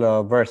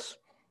beautiful verse.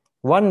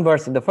 One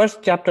verse in the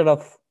first chapter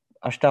of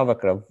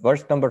Ashtavakra,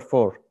 verse number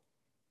 4.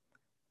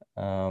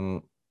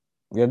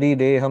 Yadi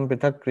deham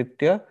prithak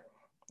kritya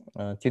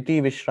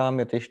chiti vishram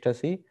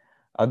yatishtasi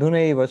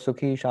adhunaiva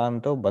sukhi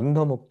shanto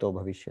bandho mukto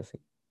bhavishyasi.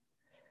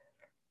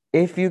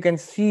 If you can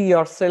see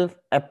yourself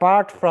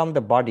apart from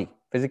the body,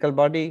 physical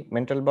body,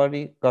 mental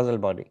body, causal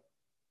body,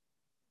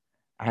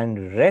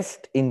 and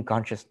rest in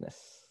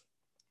consciousness,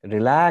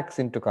 relax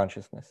into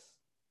consciousness,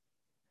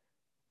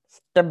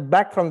 step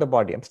back from the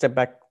body, and step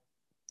back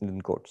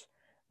in quotes,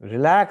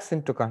 relax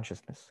into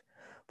consciousness.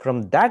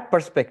 From that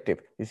perspective,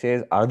 he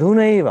says,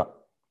 Adhunaiva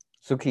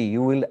Sukhi,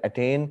 you will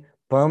attain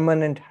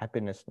permanent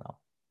happiness now.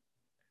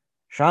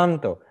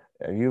 Shanto,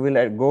 you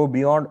will go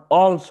beyond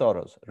all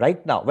sorrows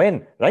right now.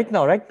 When? Right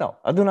now,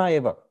 Adhuna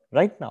eva,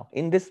 right now,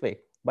 in this way.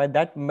 by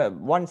that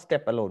one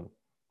step alone.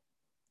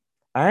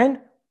 And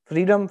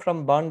freedom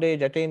from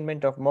bondage,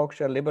 attainment of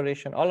moksha,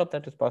 liberation, all of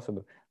that is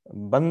possible.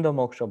 Bandha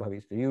moksha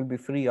bhavisya. You will be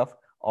free of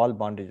all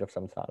bondage of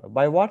samsara.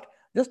 By what?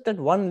 Just that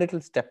one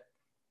little step.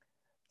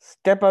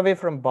 Step away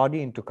from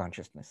body into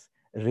consciousness.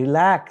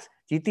 Relax.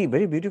 Chiti,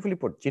 very beautifully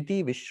put.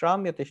 Chiti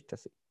vishramya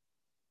tishtasi.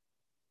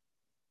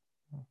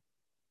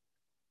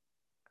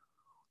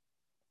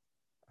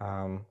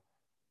 I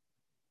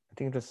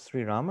think it was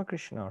Sri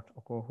Ramakrishna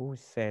who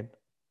said,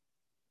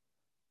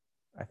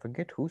 I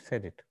forget who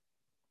said it.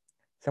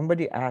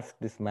 Somebody asked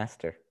this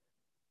master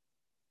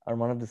or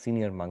one of the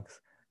senior monks,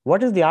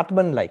 what is the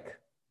Atman like?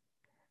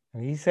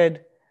 And he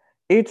said,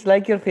 it's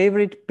like your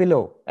favorite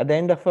pillow. At the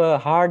end of a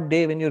hard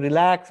day, when you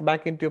relax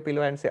back into your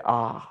pillow and say,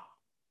 ah.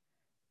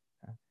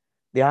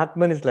 The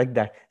Atman is like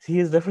that. He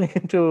is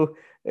referring to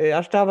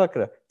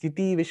Ashtavakra,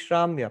 Chiti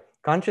Vishramya.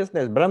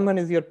 Consciousness, Brahman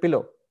is your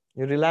pillow.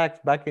 You relax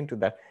back into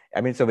that.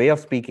 I mean, it's a way of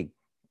speaking.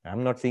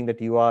 I'm not saying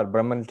that you are,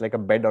 Brahman is like a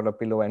bed or a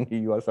pillow and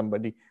you are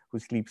somebody who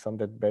sleeps on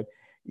that bed.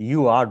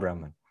 You are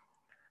Brahman.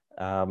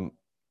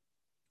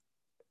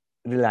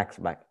 Relax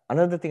back.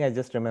 Another thing I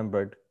just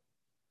remembered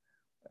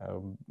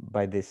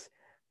by this,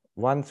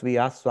 once we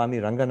asked Swami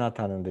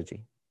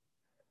Ranganathanandaji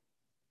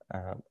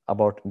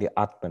about the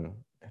Atman,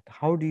 that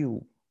how do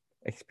you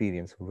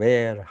experience,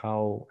 where,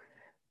 how,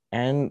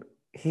 and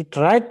he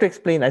tried to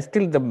explain. I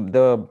still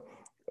the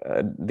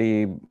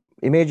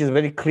image is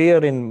very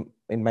clear in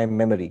my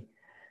memory.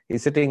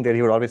 He's sitting there.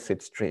 He would always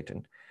sit straight,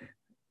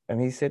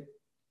 and he said,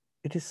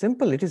 "It is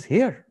simple. It is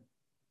here."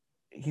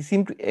 He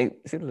seemed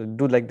to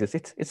do like this.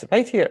 It's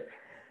right here,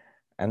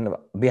 and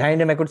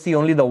behind him I could see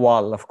only the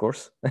wall, of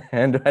course,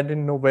 and I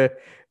didn't know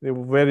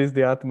where is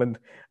the Atman.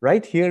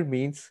 Right here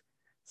means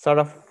sort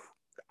of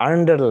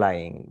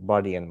underlying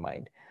body and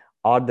mind,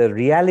 or the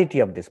reality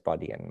of this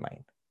body and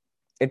mind.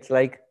 It's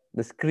like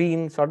the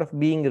screen sort of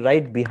being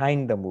right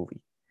behind the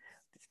movie.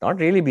 It's not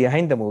really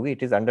behind the movie,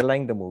 it is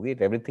underlying the movie.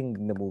 Everything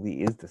in the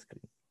movie is the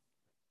screen.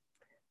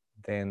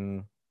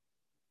 Then,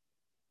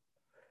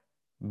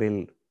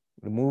 Bill,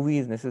 the movie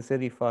is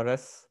necessary for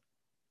us.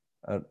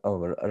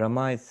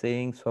 Rama is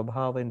saying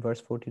Swabhava in verse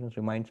 14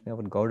 reminds me of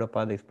what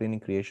Gaudapada explaining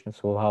creation of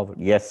Swabhava.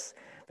 Yes,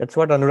 that's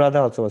what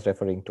Anuradha also was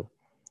referring to.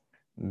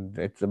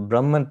 It's a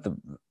Brahman,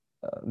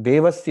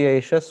 Devasya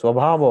Esha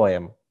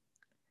Swabhavoyam.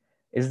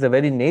 It's the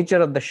very nature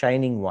of the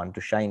shining one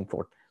to shine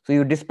forth. So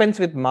you dispense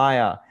with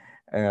Maya.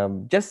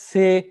 Just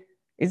say,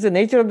 it's the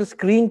nature of the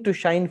screen to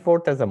shine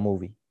forth as a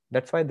movie.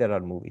 That's why there are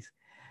movies.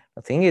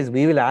 The thing is,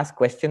 we will ask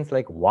questions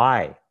like,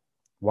 why?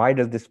 Why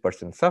does this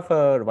person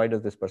suffer? Why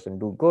does this person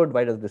do good?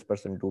 Why does this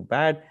person do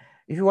bad?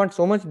 If you want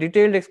so much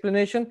detailed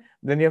explanation,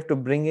 then you have to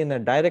bring in a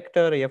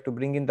director, you have to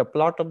bring in the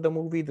plot of the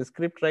movie, the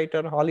script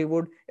writer,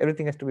 Hollywood,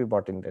 everything has to be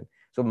brought in then.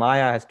 So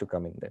Maya has to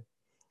come in then.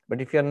 But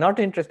if you're not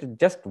interested,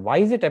 just why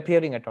is it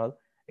appearing at all?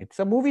 It's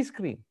a movie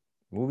screen.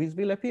 Movies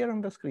will appear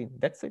on the screen.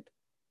 That's it.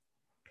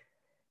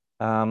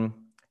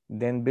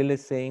 Then Bill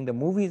is saying the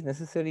movie is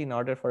necessary in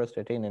order for us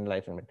to attain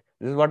enlightenment.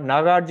 This is what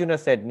Nagarjuna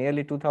said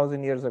nearly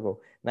 2000 years ago,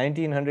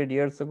 1900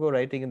 years ago,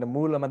 writing in the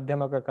Mula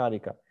Madhyamaka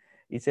Karika.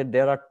 He said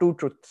there are two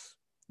truths.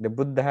 The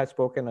Buddha has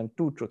spoken on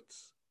two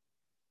truths.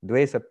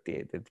 Dve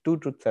Satye. The two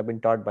truths have been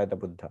taught by the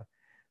Buddha.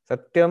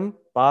 Satyam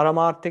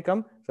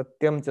Paramarthikam,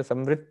 Satyam cha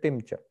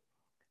Samvrittim cha.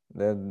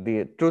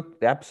 The truth,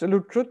 the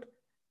absolute truth,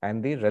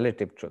 and the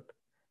relative truth.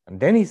 And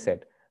then he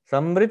said,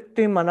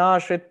 Samvrittim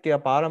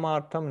anashritya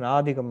paramartham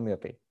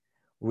nadhigamyate.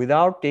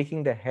 Without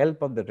taking the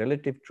help of the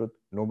relative truth,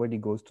 nobody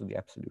goes to the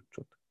absolute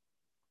truth.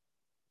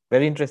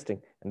 Very interesting.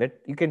 And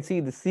that you can see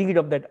the seed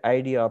of that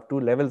idea of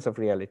two levels of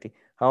reality,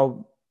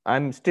 how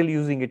I'm still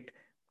using it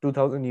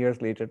 2000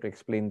 years later to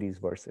explain these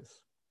verses.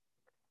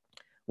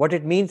 What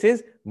it means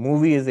is,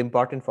 movie is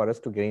important for us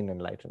to gain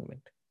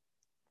enlightenment.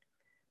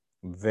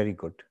 Very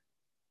good.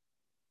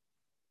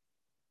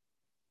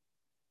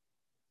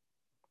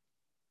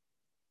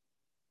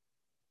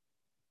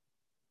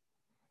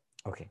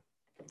 Okay.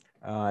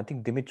 I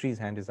think Dimitri's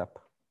hand is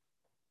up.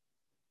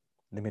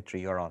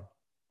 Dimitri, you're on.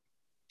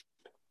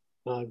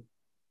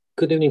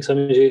 Good evening,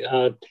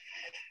 Swamiji.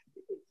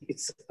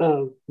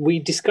 We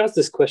discussed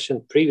this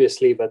question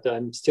previously, but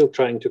I'm still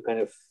trying to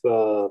kind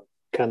of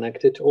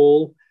connect it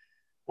all.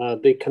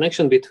 The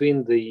connection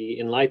between the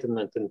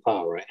enlightenment and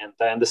power. And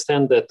I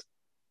understand that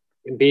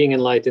being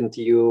enlightened,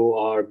 you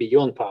are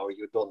beyond power.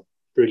 You don't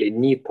really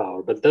need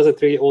power. But does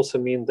it really also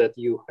mean that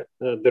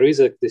there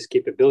is this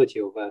capability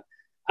of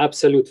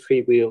absolute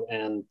free will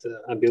and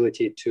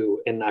ability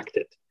to enact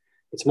it?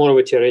 It's more of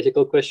a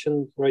theoretical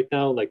question right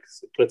now. Like,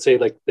 let's say,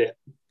 like the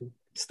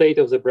state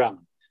of the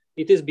Brahman.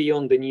 It is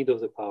beyond the need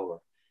of the power.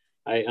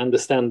 I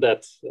understand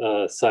that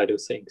side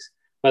of things.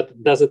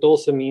 But does it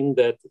also mean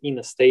that in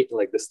a state,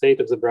 like the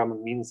state of the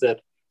Brahman, means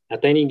that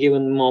at any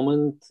given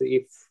moment,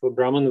 if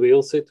Brahman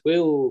wills, it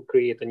will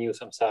create a new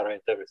samsara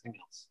and everything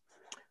else?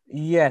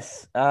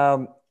 Yes,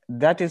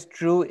 that is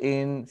true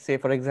in, say,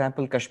 for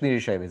example, Kashmiri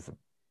Shaivism,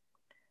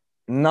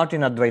 not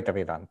in Advaita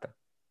Vedanta.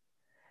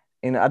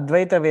 In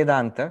Advaita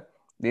Vedanta,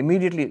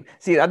 immediately,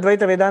 see,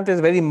 Advaita Vedanta is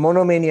very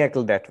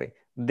monomaniacal that way.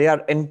 they are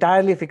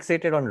entirely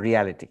fixated on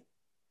reality.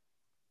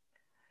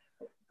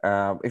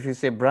 If you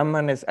say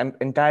Brahman is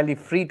entirely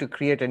free to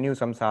create a new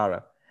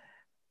samsara,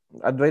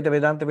 Advaita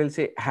Vedanta will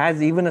say,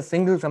 has even a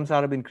single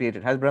samsara been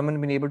created? Has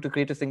Brahman been able to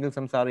create a single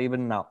samsara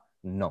even now?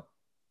 No.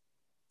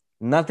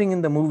 Nothing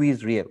in the movie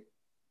is real.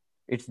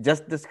 It's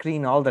just the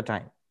screen all the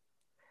time.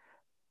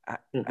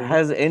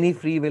 Has any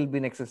free will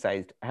been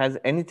exercised? Has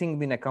anything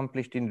been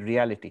accomplished in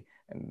reality?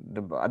 And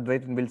the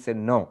Advaitin will say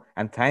no.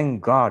 And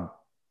thank God.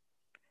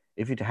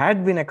 If it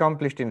had been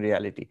accomplished in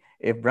reality,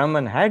 if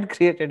Brahman had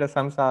created a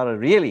samsara,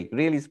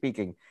 really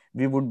speaking,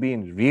 we would be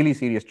in really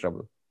serious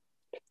trouble.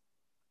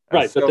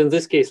 Right, but in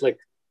this case, like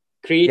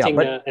creating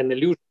an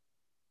illusion.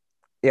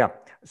 Yeah,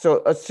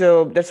 so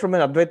that's from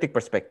an Advaitic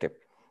perspective.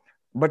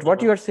 But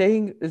what you are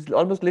saying is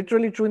almost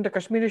literally true in the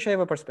Kashmiri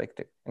Shaiva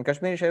perspective. In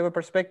Kashmiri Shaiva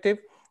perspective,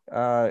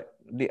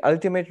 the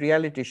ultimate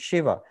reality,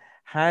 Shiva,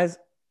 has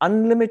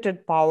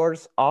unlimited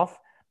powers of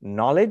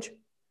knowledge,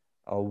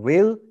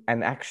 will,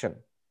 and action.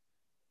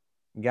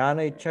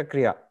 Jnana Ichha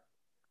Kriya.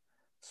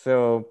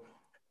 So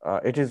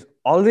it is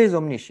always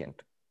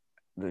omniscient.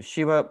 The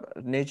Shiva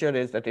nature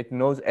is that it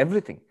knows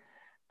everything.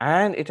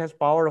 And it has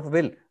power of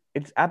will.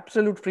 It's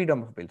absolute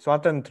freedom of will,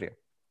 swatantriya.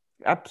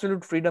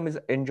 Absolute freedom is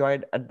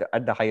enjoyed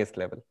at the highest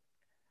level.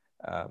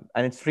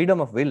 And it's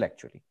freedom of will,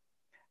 actually.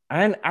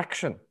 And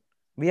action.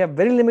 We have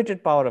very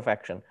limited power of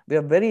action. We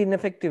have very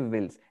ineffective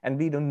wills, and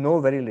we don't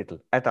know very little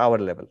at our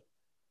level,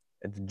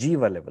 at the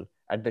Jiva level.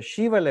 At the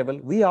Shiva level,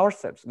 we are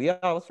ourselves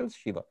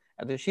Shiva.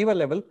 At the Shiva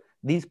level,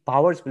 these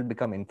powers will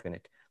become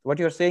infinite. What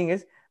you're saying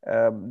is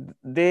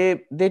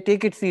they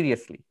take it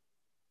seriously.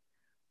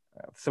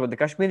 So the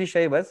Kashmiri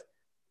Shaivas,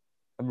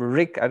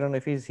 Rick, I don't know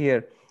if he's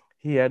here,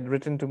 he had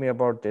written to me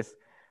about this,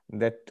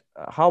 that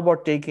how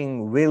about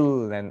taking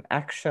will and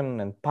action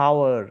and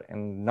power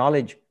and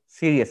knowledge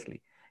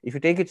seriously? If you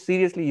take it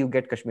seriously, you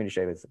get Kashmiri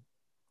Shaivism.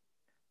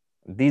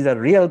 These are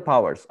real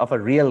powers of a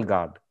real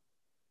God.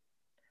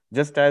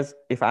 Just as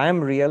if I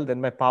am real,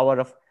 then my power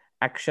of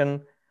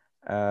action,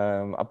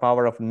 a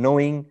power of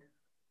knowing,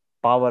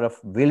 power of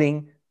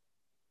willing,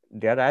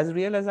 they are as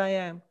real as I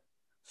am.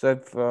 So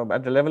if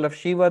at the level of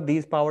Shiva,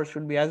 these powers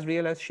should be as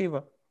real as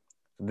Shiva.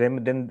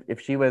 Then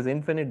if Shiva is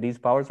infinite, these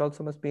powers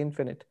also must be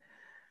infinite.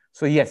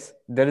 So yes,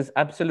 there is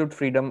absolute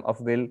freedom of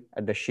will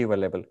at the Shiva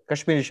level.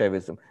 Kashmiri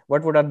Shaivism.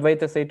 What would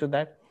Advaita say to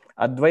that?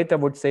 Advaita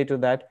would say to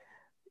that,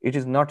 it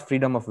is not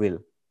freedom of will.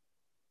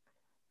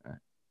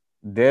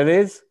 There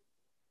is,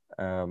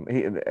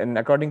 and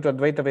according to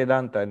Advaita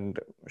Vedanta and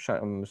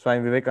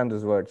Swami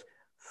Vivekananda's words,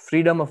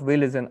 freedom of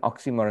will is an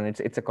oxymoron.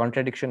 It's a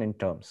contradiction in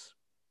terms.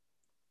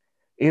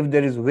 If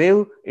there is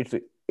will,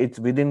 it's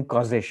within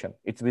causation.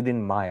 It's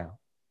within Maya.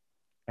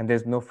 And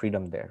there's no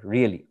freedom there,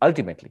 really,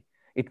 ultimately.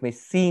 It may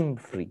seem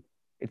free,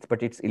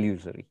 but it's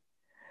illusory.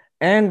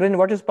 And when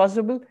what is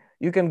possible,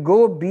 you can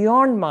go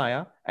beyond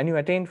Maya and you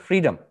attain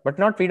freedom, but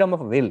not freedom of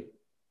will.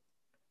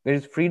 There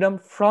is freedom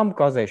from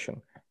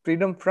causation,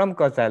 freedom from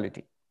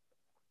causality.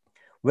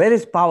 Where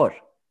is power?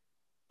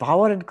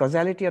 Power and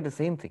causality are the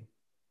same thing.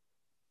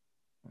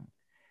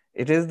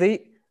 It is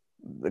the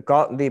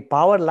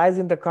power lies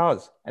in the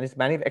cause and it's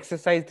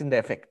exercised in the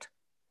effect.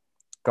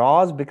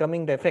 Cause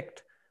becoming the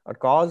effect, or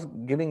cause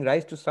giving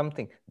rise to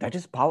something, that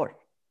is power.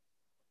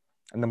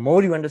 And the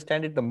more you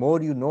understand it, the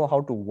more you know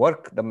how to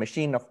work the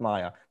machine of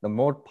Maya, the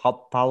more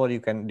power you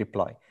can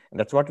deploy. And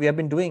that's what we have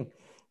been doing.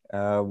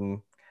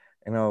 In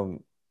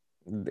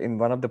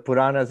one of the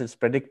Puranas, it's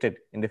predicted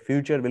in the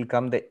future will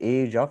come the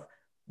age of,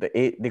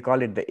 they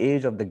call it the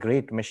age of the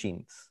great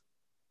machines.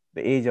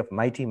 The age of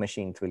mighty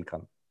machines will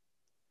come,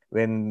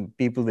 when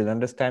people will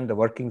understand the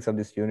workings of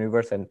this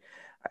universe. And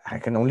I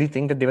can only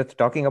think that they were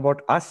talking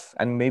about us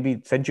and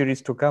maybe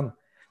centuries to come,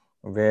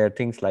 where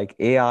things like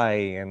AI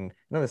and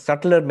the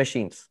subtler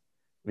machines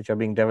which are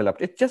being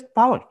developed, it's just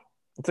power.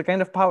 It's a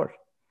kind of power.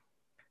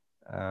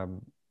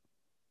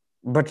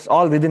 But it's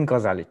all within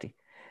causality.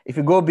 If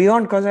you go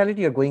beyond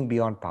causality, you're going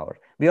beyond power.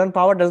 Beyond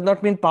power does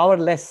not mean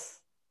powerless.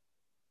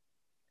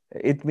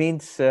 It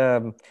means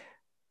you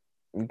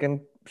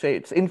can say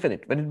it's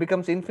infinite. When it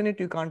becomes infinite,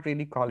 you can't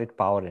really call it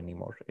power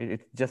anymore.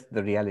 It's just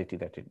the reality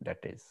that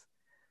is.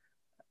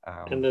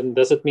 And then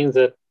does it mean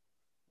that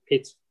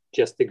it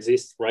just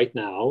exists right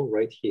now,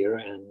 right here,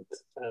 and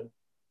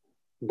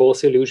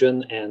both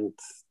illusion and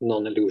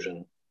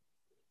non-illusion?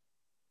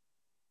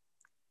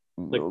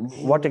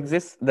 What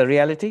exists? The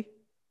reality?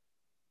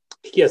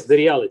 Yes, the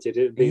reality.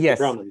 Yes,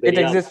 the Brahman, it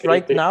exists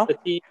right now.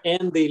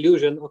 And the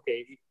illusion,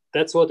 okay,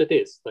 that's what it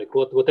is. Like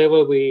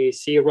whatever we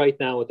see right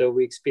now, whatever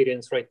we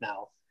experience right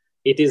now,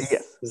 it is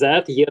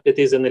that, yet it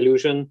is an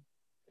illusion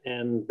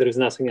and there is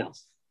nothing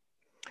else.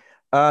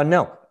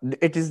 No,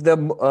 it is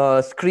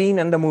the screen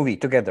and the movie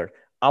together.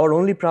 Our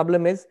only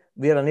problem is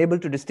we are unable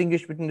to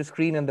distinguish between the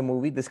screen and the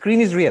movie. The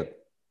screen is real.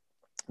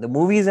 The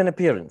movie is an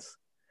appearance.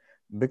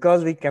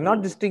 Because we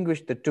cannot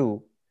distinguish the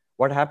two,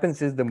 what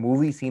happens is the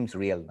movie seems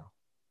real now.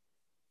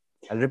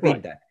 I'll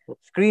repeat that.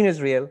 Screen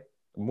is real.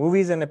 The movie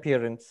is an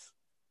appearance.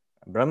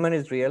 Brahman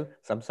is real.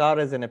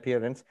 Samsara is an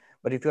appearance.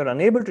 But if you're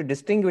unable to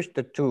distinguish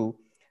the two,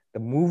 the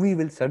movie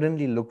will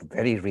suddenly look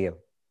very real.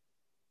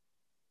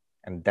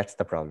 And that's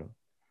the problem.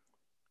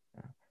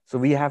 So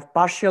we have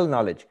partial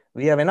knowledge.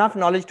 We have enough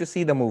knowledge to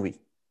see the movie.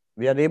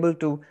 We are able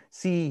to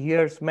see,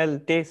 hear, smell,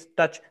 taste,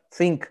 touch,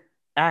 think,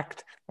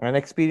 act, and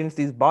experience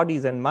these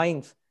bodies and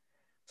minds.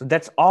 So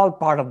that's all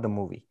part of the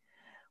movie.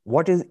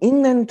 What is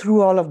in and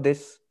through all of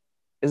this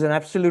is an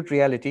absolute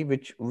reality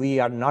which we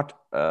are not,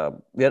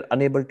 we are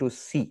unable to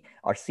see,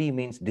 or see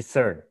means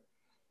discern.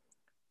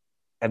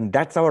 And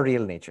that's our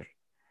real nature.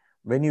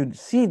 When you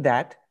see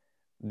that,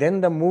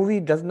 then the movie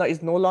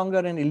is no longer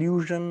an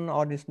illusion,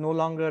 or is no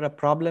longer a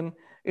problem.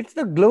 It's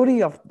the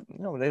glory of,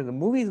 the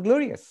movie is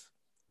glorious.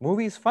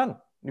 Movie is fun.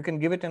 You can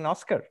give it an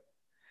Oscar.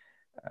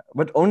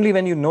 But only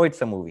when you know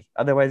it's a movie.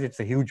 Otherwise, it's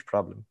a huge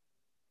problem.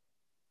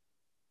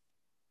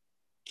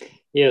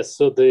 Yes,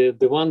 so the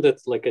one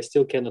that like I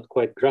still cannot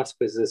quite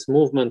grasp is this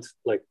movement,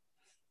 like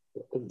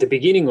the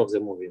beginning of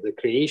the movie, the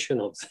creation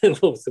of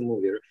the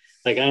movie.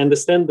 Like I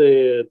understand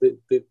the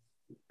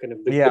kind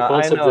of the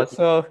concept. I know.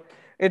 So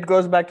it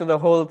goes back to the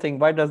whole thing.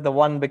 Why does the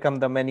one become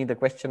the many? The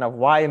question of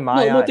why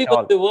Maya no, not at even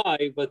all. the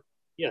why, but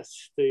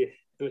yes,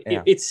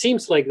 it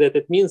seems like that.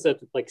 It means that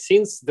like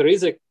since there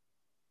is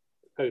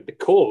the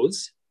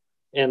cause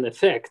and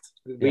effect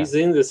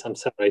within the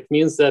samsara, it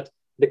means that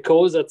the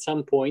cause at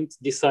some point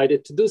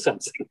decided to do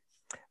something.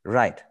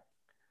 Right.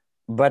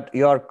 But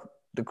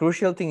the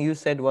crucial thing you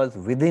said was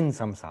within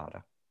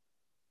samsara.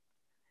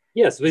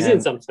 Yes, within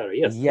samsara.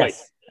 Yes, right.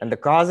 And the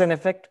cause and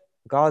effect,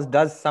 cause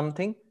does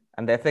something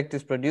and the effect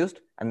is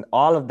produced, and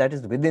all of that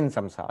is within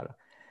samsara.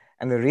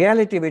 And the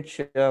reality which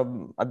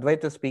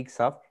Advaita speaks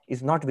of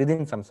is not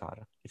within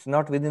samsara. It's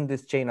not within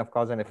this chain of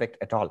cause and effect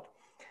at all.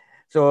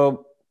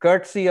 So,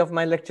 courtesy of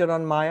my lecture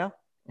on Maya,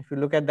 if you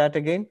look at that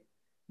again,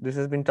 this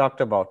has been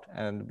talked about,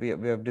 and we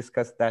have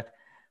discussed that.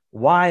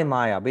 Why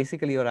Maya?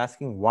 Basically, you're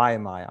asking why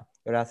Maya.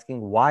 You're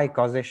asking why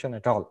causation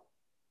at all.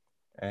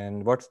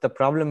 And what's the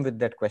problem with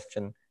that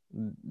question?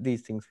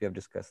 These things we have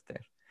discussed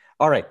there.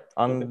 All right.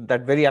 On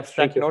that very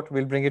abstract note,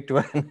 we'll bring it to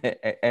an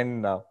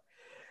end now.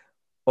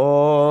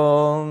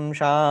 Om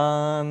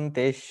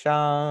Shanti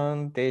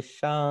Shanti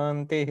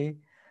Shanti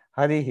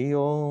Hari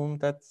Om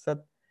Tat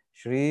Sat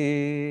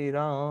Shri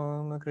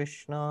Ram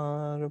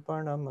Krishna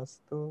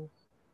Arpanamastu.